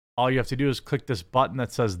 All you have to do is click this button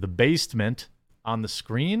that says The Basement on the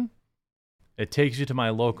screen. It takes you to my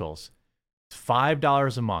Locals. It's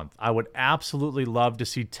 $5 a month. I would absolutely love to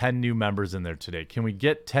see 10 new members in there today. Can we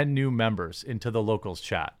get 10 new members into the Locals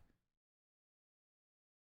chat?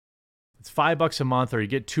 It's $5 a month, or you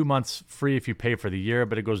get 2 months free if you pay for the year,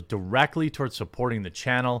 but it goes directly towards supporting the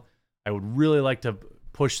channel. I would really like to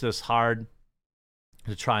push this hard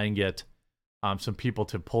to try and get some people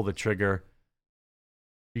to pull the trigger.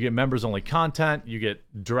 You get members-only content. You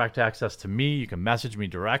get direct access to me. You can message me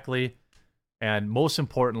directly. And most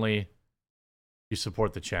importantly, you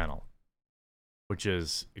support the channel, which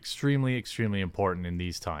is extremely, extremely important in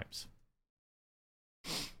these times.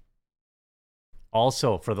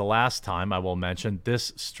 Also, for the last time, I will mention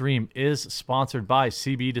this stream is sponsored by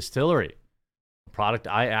CB Distillery, a product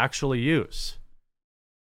I actually use.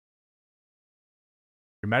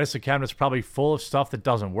 Your medicine cabinet's probably full of stuff that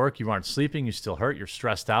doesn't work. You aren't sleeping. You still hurt. You're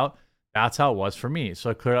stressed out. That's how it was for me.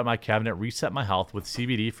 So I cleared out my cabinet, reset my health with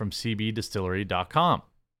CBD from cbdistillery.com.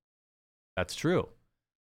 That's true.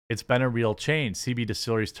 It's been a real change. CB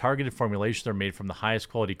Distillery's targeted formulations are made from the highest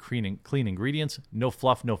quality clean ingredients. No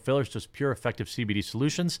fluff, no fillers, just pure effective CBD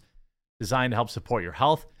solutions designed to help support your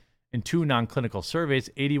health. In 2 non-clinical surveys,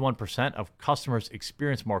 81% of customers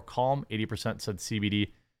experienced more calm. 80% said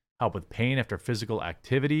CBD help with pain after physical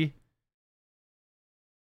activity.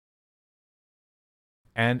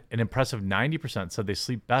 And an impressive 90% said they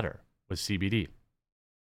sleep better with CBD.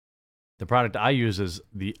 The product I use is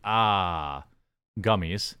the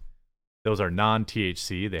gummies. Those are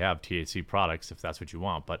non-THC. They have THC products if that's what you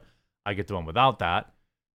want, but I get the one without that.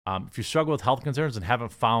 If you struggle with health concerns and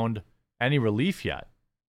haven't found any relief yet,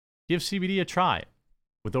 give CBD a try.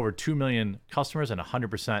 With over 2 million customers and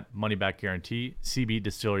 100% money-back guarantee, CB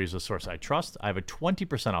Distillery is a source I trust. I have a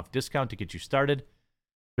 20% off discount to get you started.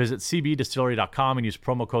 Visit cbdistillery.com and use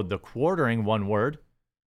promo code TheQuartering, one word,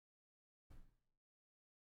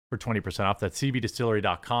 for 20% off. That's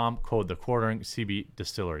cbdistillery.com, code TheQuartering,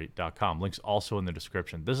 cbdistillery.com. Links also in the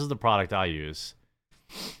description. This is the product I use.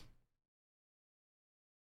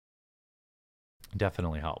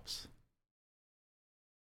 Definitely helps.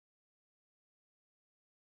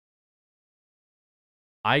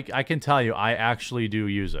 I can tell you, I actually do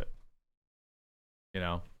use it. You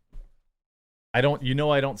know? I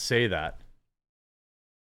don't say that.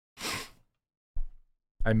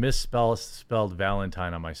 I spelled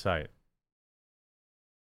Valentine on my site.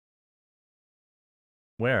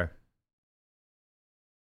 Where?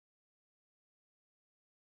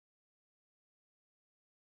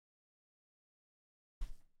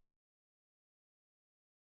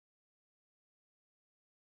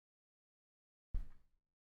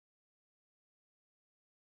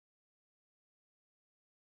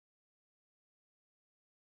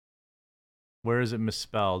 Where is it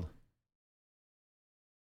misspelled?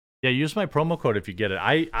 Yeah, use my promo code if you get it.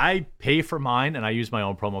 I pay for mine, and I use my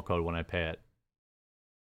own promo code when I pay it.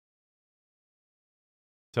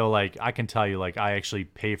 So, like, I can tell you, like, I actually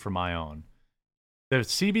pay for my own. The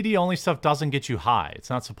CBD only stuff doesn't get you high.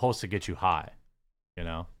 It's not supposed to get you high, you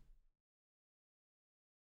know?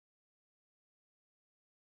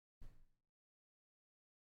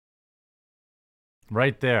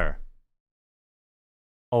 Right there.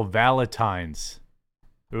 Oh, Valentine's.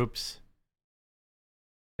 Oops.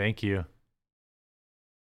 Thank you.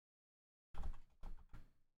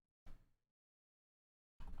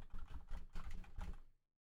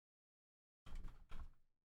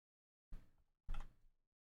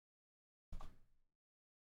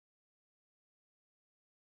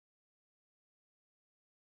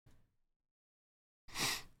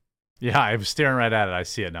 Yeah, I'm staring right at it. I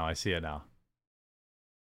see it now. I see it now.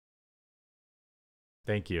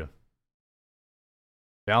 Thank you.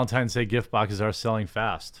 Valentine's Day gift boxes are selling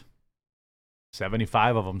fast.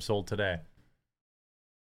 75 of them sold today.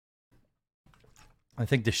 I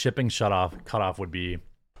think the shipping cutoff would be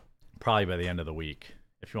probably by the end of the week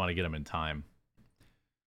if you want to get them in time.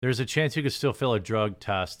 There's a chance you could still fail a drug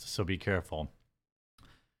test, so be careful.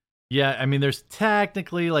 Yeah, I mean, there's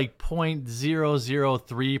technically like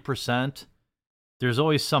 0.003%. There's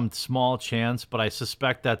always some small chance, but I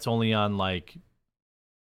suspect that's only on like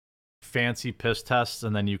fancy piss tests,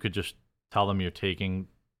 and then you could just tell them you're taking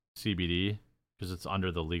CBD because it's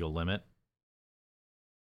under the legal limit.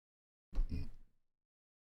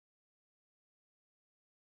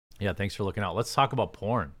 Yeah, thanks for looking out. Let's talk about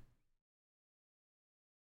porn.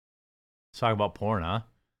 Let's talk about porn, huh?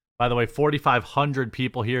 By the way, 4,500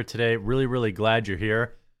 people here today. Really, really glad you're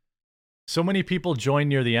here. So many people join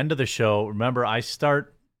near the end of the show. Remember, I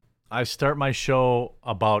start my show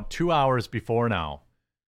about 2 hours before now.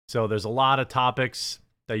 So there's a lot of topics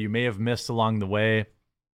that you may have missed along the way.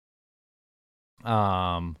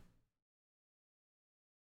 I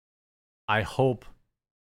hope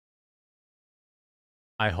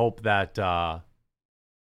that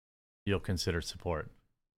you'll consider support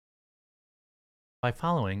by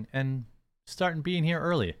following and starting being here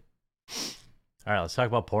early. All right, let's talk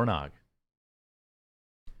about Pornog.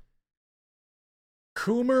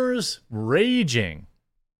 Coomer's raging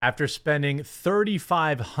after spending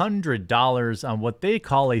 $3,500 on what they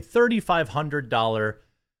call a $3,500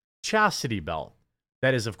 chastity belt.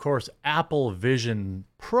 That is, of course, Apple Vision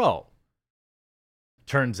Pro.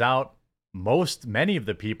 Turns out many of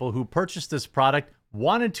the people who purchased this product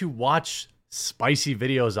wanted to watch spicy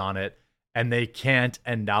videos on it, and they can't,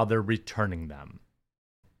 and now they're returning them.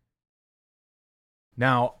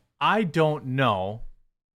 Now, I don't know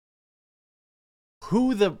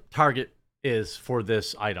who the target is for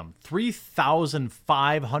this item.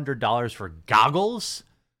 $3,500 for goggles?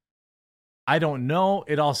 I don't know.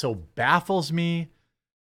 It also baffles me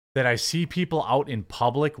that I see people out in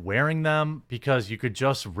public wearing them because you could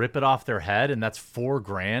just rip it off their head, and that's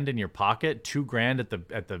 $4,000 in your pocket,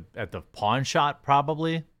 $2,000 at the pawn shop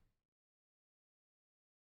probably.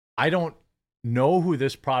 I don't know who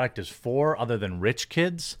this product is for other than rich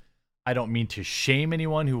kids. I don't mean to shame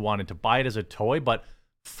anyone who wanted to buy it as a toy, but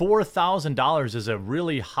 $4,000 is a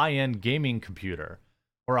really high-end gaming computer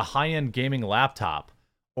or a high-end gaming laptop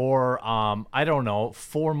or, I don't know,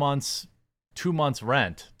 4 months 2 months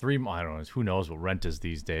rent, 3, I don't know, who knows what rent is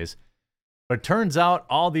these days. But it turns out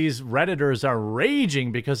all these Redditors are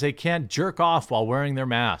raging because they can't jerk off while wearing their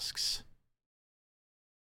masks.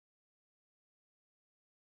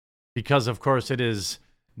 Because, of course, it is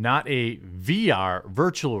not a VR,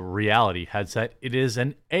 virtual reality headset. It is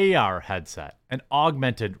an AR headset, an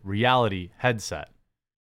augmented reality headset.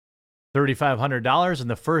 $3,500, and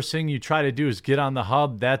the first thing you try to do is get on the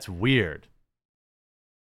hub. That's weird.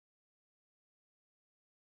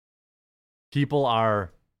 People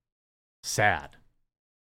are sad.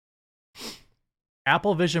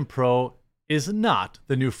 Apple Vision Pro is not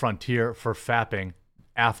the new frontier for fapping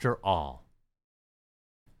after all.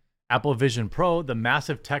 Apple Vision Pro, the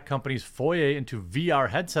massive tech company's foray into VR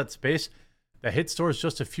headset space that hit stores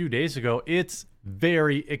just a few days ago, it's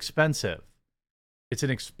very expensive. It's an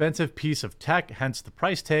expensive piece of tech, hence the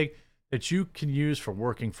price tag, that you can use for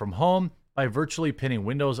working from home by virtually pinning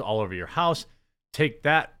windows all over your house. Take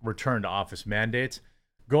that, return to office mandates.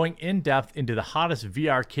 Going in depth into the hottest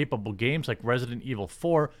VR capable games like Resident Evil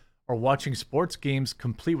 4 or watching sports games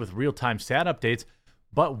complete with real-time stat updates.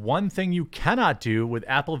 But one thing you cannot do with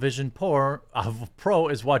Apple Vision Pro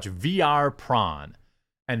is watch VR prawn.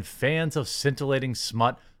 And fans of scintillating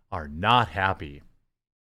smut are not happy.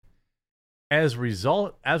 As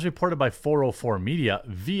reported by 404 Media,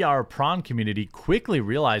 VR prawn community quickly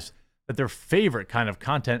realized that their favorite kind of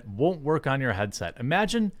content won't work on your headset.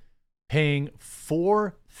 Imagine paying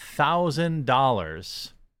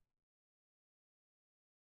 $4,000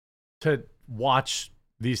 to watch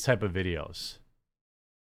these type of videos.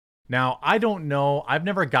 Now, I don't know. I've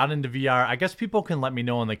never gotten into VR. I guess people can let me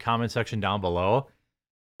know in the comment section down below.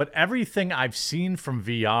 But everything I've seen from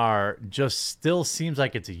VR just still seems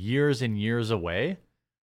like it's years and years away.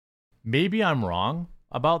 Maybe I'm wrong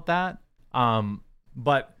about that.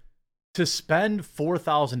 But to spend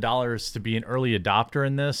 $4,000 to be an early adopter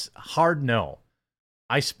in this, hard no.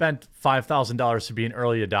 I spent $5,000 to be an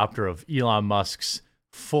early adopter of Elon Musk's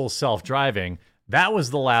full self-driving. That was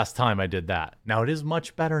the last time I did that. Now, it is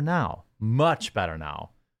much better now. Much better now.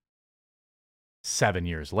 7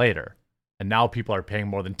 years later. And now people are paying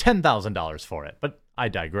more than $10,000 for it. But I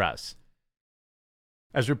digress.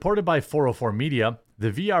 As reported by 404 Media,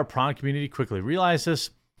 the VR prawn community quickly realized this.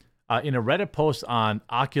 In a Reddit post on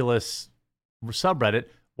Oculus subreddit,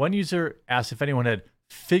 one user asked if anyone had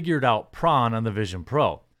figured out prawn on the Vision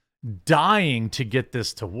Pro. Dying to get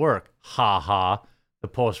this to work. Ha ha. The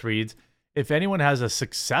post reads, if anyone has a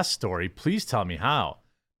success story, please tell me how.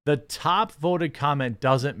 The top voted comment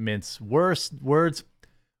doesn't mince words.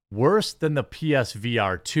 Worse than the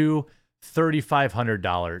PSVR 2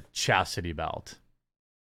 $3,500 chastity belt.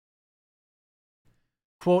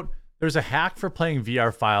 Quote, there's a hack for playing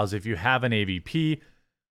VR files if you have an AVP,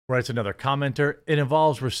 writes another commenter. It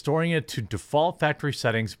involves restoring it to default factory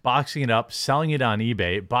settings, boxing it up, selling it on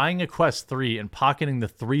eBay, buying a Quest 3, and pocketing the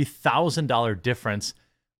 $3,000 difference.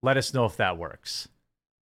 Let us know if that works.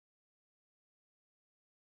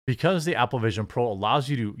 Because the Apple Vision Pro allows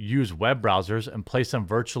you to use web browsers and place them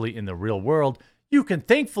virtually in the real world, you can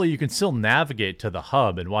still navigate to the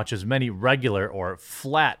hub and watch as many regular or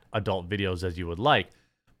flat adult videos as you would like.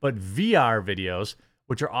 But VR videos,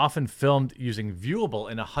 which are often filmed using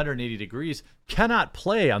viewable in 180 degrees, cannot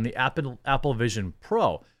play on the Apple Vision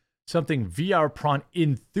Pro. Something VR prawn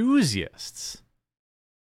enthusiasts.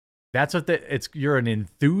 That's what you're an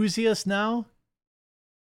enthusiast now?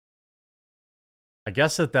 I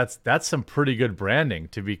guess that's some pretty good branding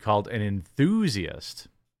to be called an enthusiast.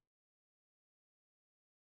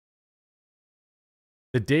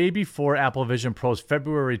 The day before Apple Vision Pro's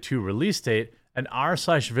February 2 release date, an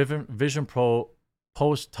r/Vision Pro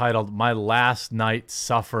post titled "My Last Night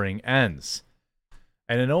Suffering Ends,"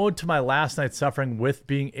 and an ode to my last night suffering with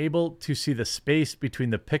being able to see the space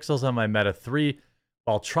between the pixels on my Meta 3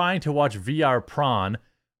 while trying to watch VR prawn,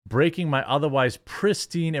 breaking my otherwise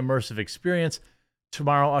pristine immersive experience.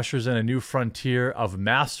 Tomorrow ushers in a new frontier of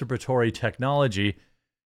masturbatory technology.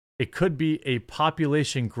 It could be a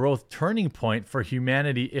population growth turning point for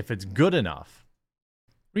humanity if it's good enough.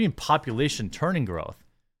 What do you mean population turning growth?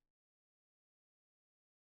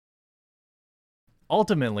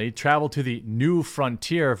 Ultimately, travel to the new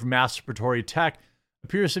frontier of masturbatory tech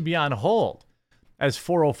appears to be on hold. As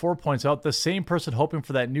 404 points out, the same person hoping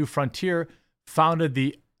for that new frontier founded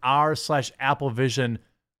the r/Apple Vision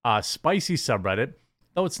spicy subreddit.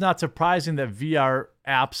 Though it's not surprising that VR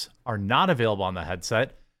apps are not available on the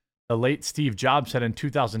headset, the late Steve Jobs said in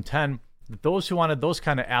 2010 that those who wanted those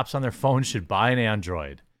kind of apps on their phones should buy an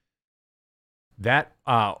Android. That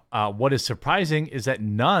what is surprising is that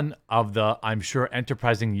none of the, I'm sure,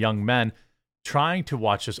 enterprising young men trying to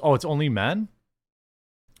watch this. Oh, it's only men?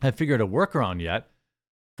 I haven't figured a workaround yet.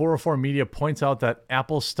 404 Media points out that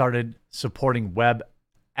Apple started supporting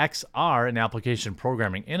WebXR, an application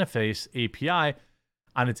programming interface API,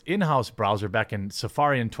 on its in-house browser back in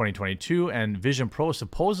Safari in 2022, and Vision Pro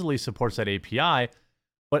supposedly supports that API,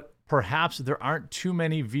 but perhaps there aren't too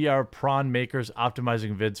many VR prawn makers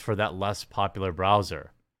optimizing vids for that less popular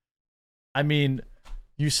browser. I mean,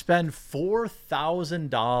 you spend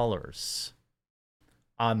 $4,000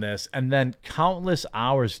 on this and then countless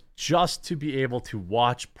hours just to be able to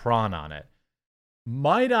watch prawn on it.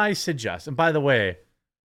 Might I suggest, and by the way,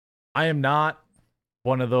 I am not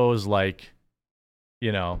one of those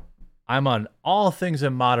I'm an all things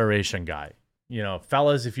in moderation guy.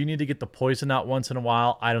 Fellas, if you need to get the poison out once in a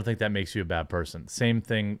while, I don't think that makes you a bad person. Same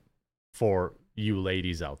thing for you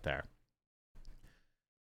ladies out there.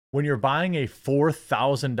 When you're buying a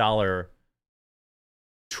 $4,000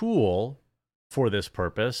 tool for this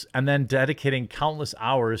purpose and then dedicating countless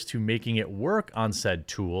hours to making it work on said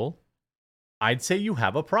tool, I'd say you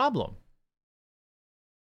have a problem.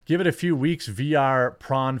 Give it a few weeks, VR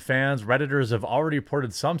prawn fans. Redditors have already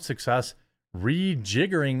reported some success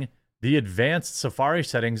rejiggering the advanced Safari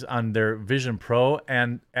settings on their Vision Pro.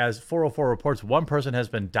 And as 404 reports, one person has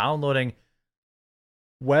been downloading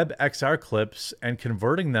WebXR clips and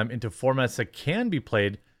converting them into formats that can be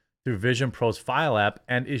played through Vision Pro's file app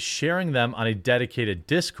and is sharing them on a dedicated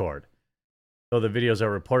Discord, though the videos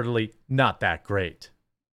are reportedly not that great.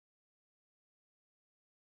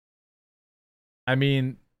 I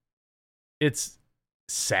mean, it's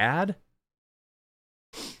sad.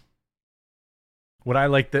 What I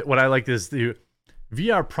like is the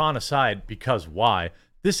VR prawn aside, because why?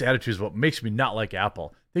 This attitude is what makes me not like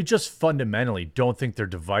Apple. They just fundamentally don't think their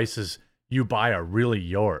devices you buy are really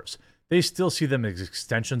yours. They still see them as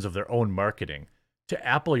extensions of their own marketing. To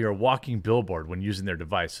Apple, you're a walking billboard when using their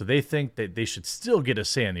device, so they think that they should still get a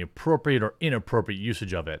say in the appropriate or inappropriate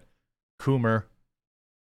usage of it. Coomer.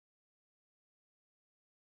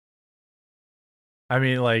 I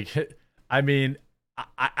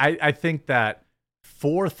think that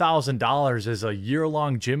 $4,000 is a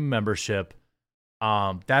year-long gym membership.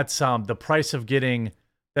 That's the price of getting.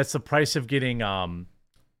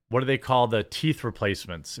 What do they call the teeth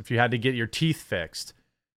replacements? If you had to get your teeth fixed,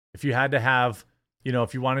 if you had to have,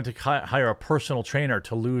 if you wanted to hire a personal trainer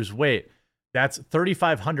to lose weight, that's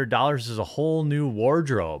 $3,500 is a whole new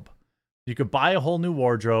wardrobe. You could buy a whole new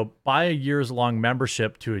wardrobe, buy a years-long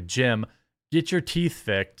membership to a gym, get your teeth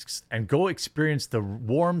fixed, and go experience the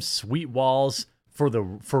warm, sweet walls for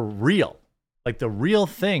real. Like the real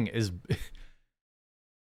thing is,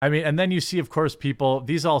 and then you see, of course, people,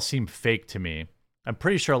 these all seem fake to me. I'm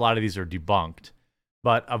pretty sure a lot of these are debunked,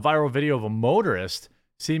 but a viral video of a motorist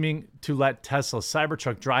seeming to let Tesla's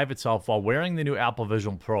Cybertruck drive itself while wearing the new Apple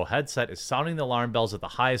Vision Pro headset is sounding the alarm bells at the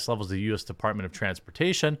highest levels of the U.S. Department of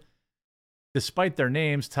Transportation. Despite their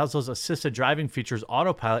names, Tesla's assisted driving features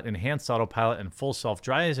autopilot, enhanced autopilot, and full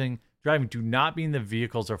self-driving do not mean the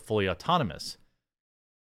vehicles are fully autonomous.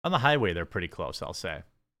 On the highway, they're pretty close, I'll say.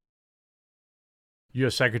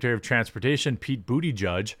 U.S. Secretary of Transportation Pete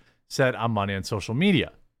Buttigieg said on Monday on social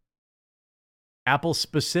media, Apple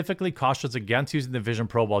specifically cautions against using the Vision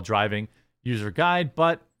Pro while driving. User guide,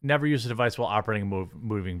 but never use the device while operating a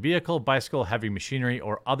moving vehicle, bicycle, heavy machinery,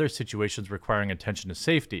 or other situations requiring attention to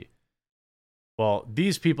safety. Well,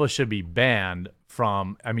 these people should be banned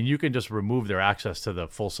from. You can just remove their access to the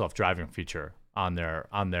full self-driving feature on their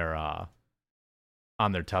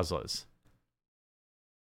Teslas.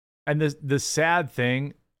 And the sad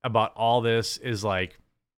thing about all this is,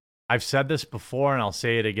 I've said this before and I'll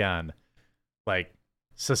say it again.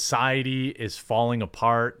 Society is falling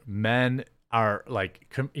apart. Men are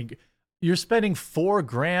you're spending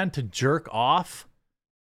 $4,000 to jerk off.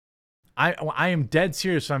 I am dead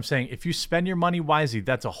serious when I'm saying, if you spend your money wisely,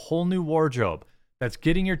 that's a whole new wardrobe. That's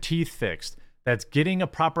getting your teeth fixed. That's getting a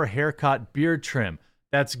proper haircut, beard trim.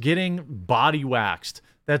 That's getting body waxed.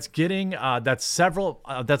 That's getting that's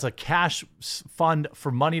a cash fund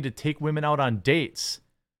for money to take women out on dates.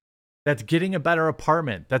 That's getting a better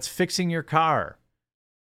apartment. That's fixing your car.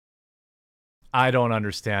 I don't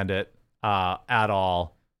understand it at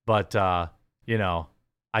all, but I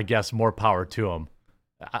guess more power to them.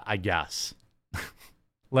 I guess.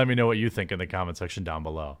 Let me know what you think in the comment section down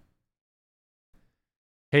below.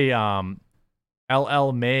 Hey,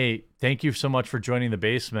 LL May, thank you so much for joining the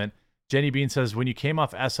basement. Jenny Bean says, when you came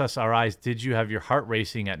off SSRIs, did you have your heart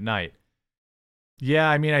racing at night?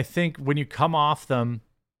 Yeah, I think when you come off them,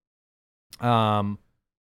 it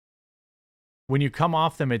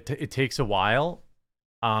takes a while.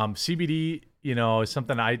 CBD you know, is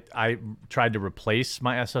something I tried to replace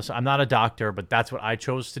my SSRI. I'm not a doctor, but that's what I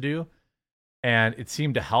chose to do. And it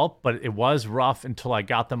seemed to help, but it was rough until I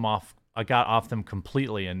got them off. I got off them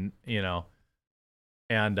completely. And, you know,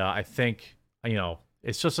 and I think, you know,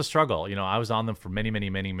 it's just a struggle. You know, I was on them for many, many,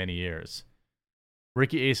 many, many years.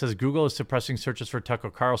 Ricky A says, Google is suppressing searches for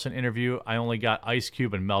Tucker Carlson interview. I only got Ice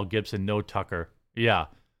Cube and Mel Gibson, no Tucker. Yeah,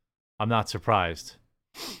 I'm not surprised.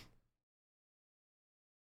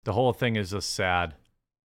 The whole thing is just sad.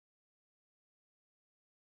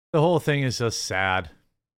 The whole thing is just sad.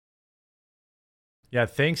 Yeah,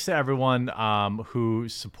 thanks to everyone who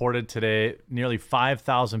supported today. Nearly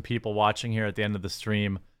 5,000 people watching here at the end of the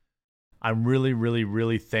stream. I'm really, really,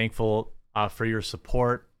 really thankful for your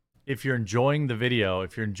support. If you're enjoying the video,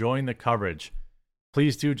 if you're enjoying the coverage,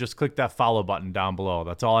 please do just click that follow button down below.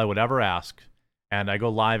 That's all I would ever ask. And I go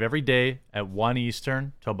live every day at 1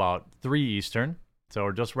 Eastern to about 3 Eastern. So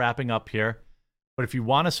we're just wrapping up here. But if you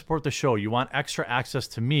want to support the show, you want extra access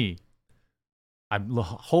to me, I'm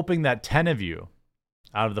hoping that 10 of you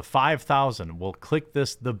out of the 5,000 will click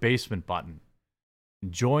the basement button.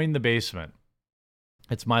 Join the basement.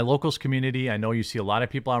 It's my locals community. I know you see a lot of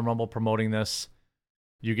people on Rumble promoting this.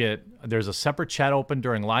 There's a separate chat open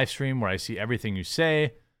during live stream where I see everything you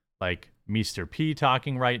say, like Mr. P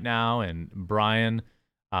talking right now and Brian,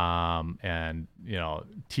 and, you know,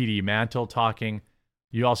 TD Mantle talking.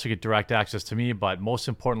 You also get direct access to me, but most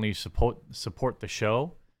importantly, you support the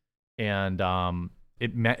show. And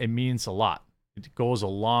it means a lot. It goes a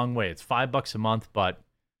long way. It's $5 a month, but,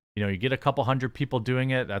 you know, you get a couple hundred people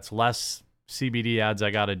doing it. That's less CBD ads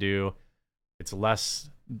I got to do. It's less,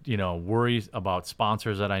 you know, worries about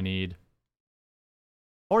sponsors that I need.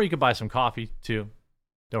 Or you could buy some coffee too.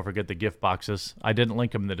 Don't forget the gift boxes. I didn't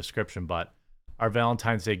link them in the description, but our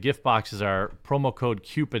Valentine's Day gift boxes are promo code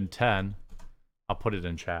CUPID10. I'll put it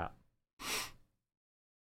in chat.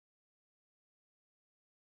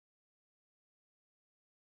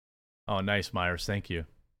 Oh, nice, Myers. Thank you.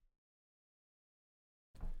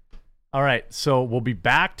 All right, so we'll be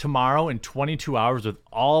back tomorrow in 22 hours with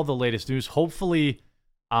all the latest news. Hopefully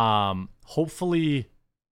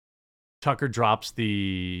Tucker drops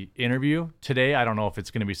the interview today. I don't know if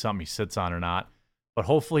it's going to be something he sits on or not, but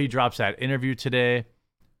hopefully he drops that interview today,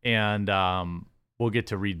 and we'll get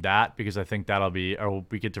to read that because I think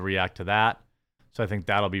we get to react to that. So I think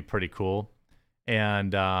that'll be pretty cool.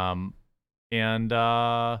 And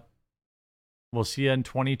we'll see you in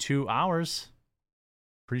 22 hours.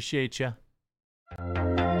 Appreciate you.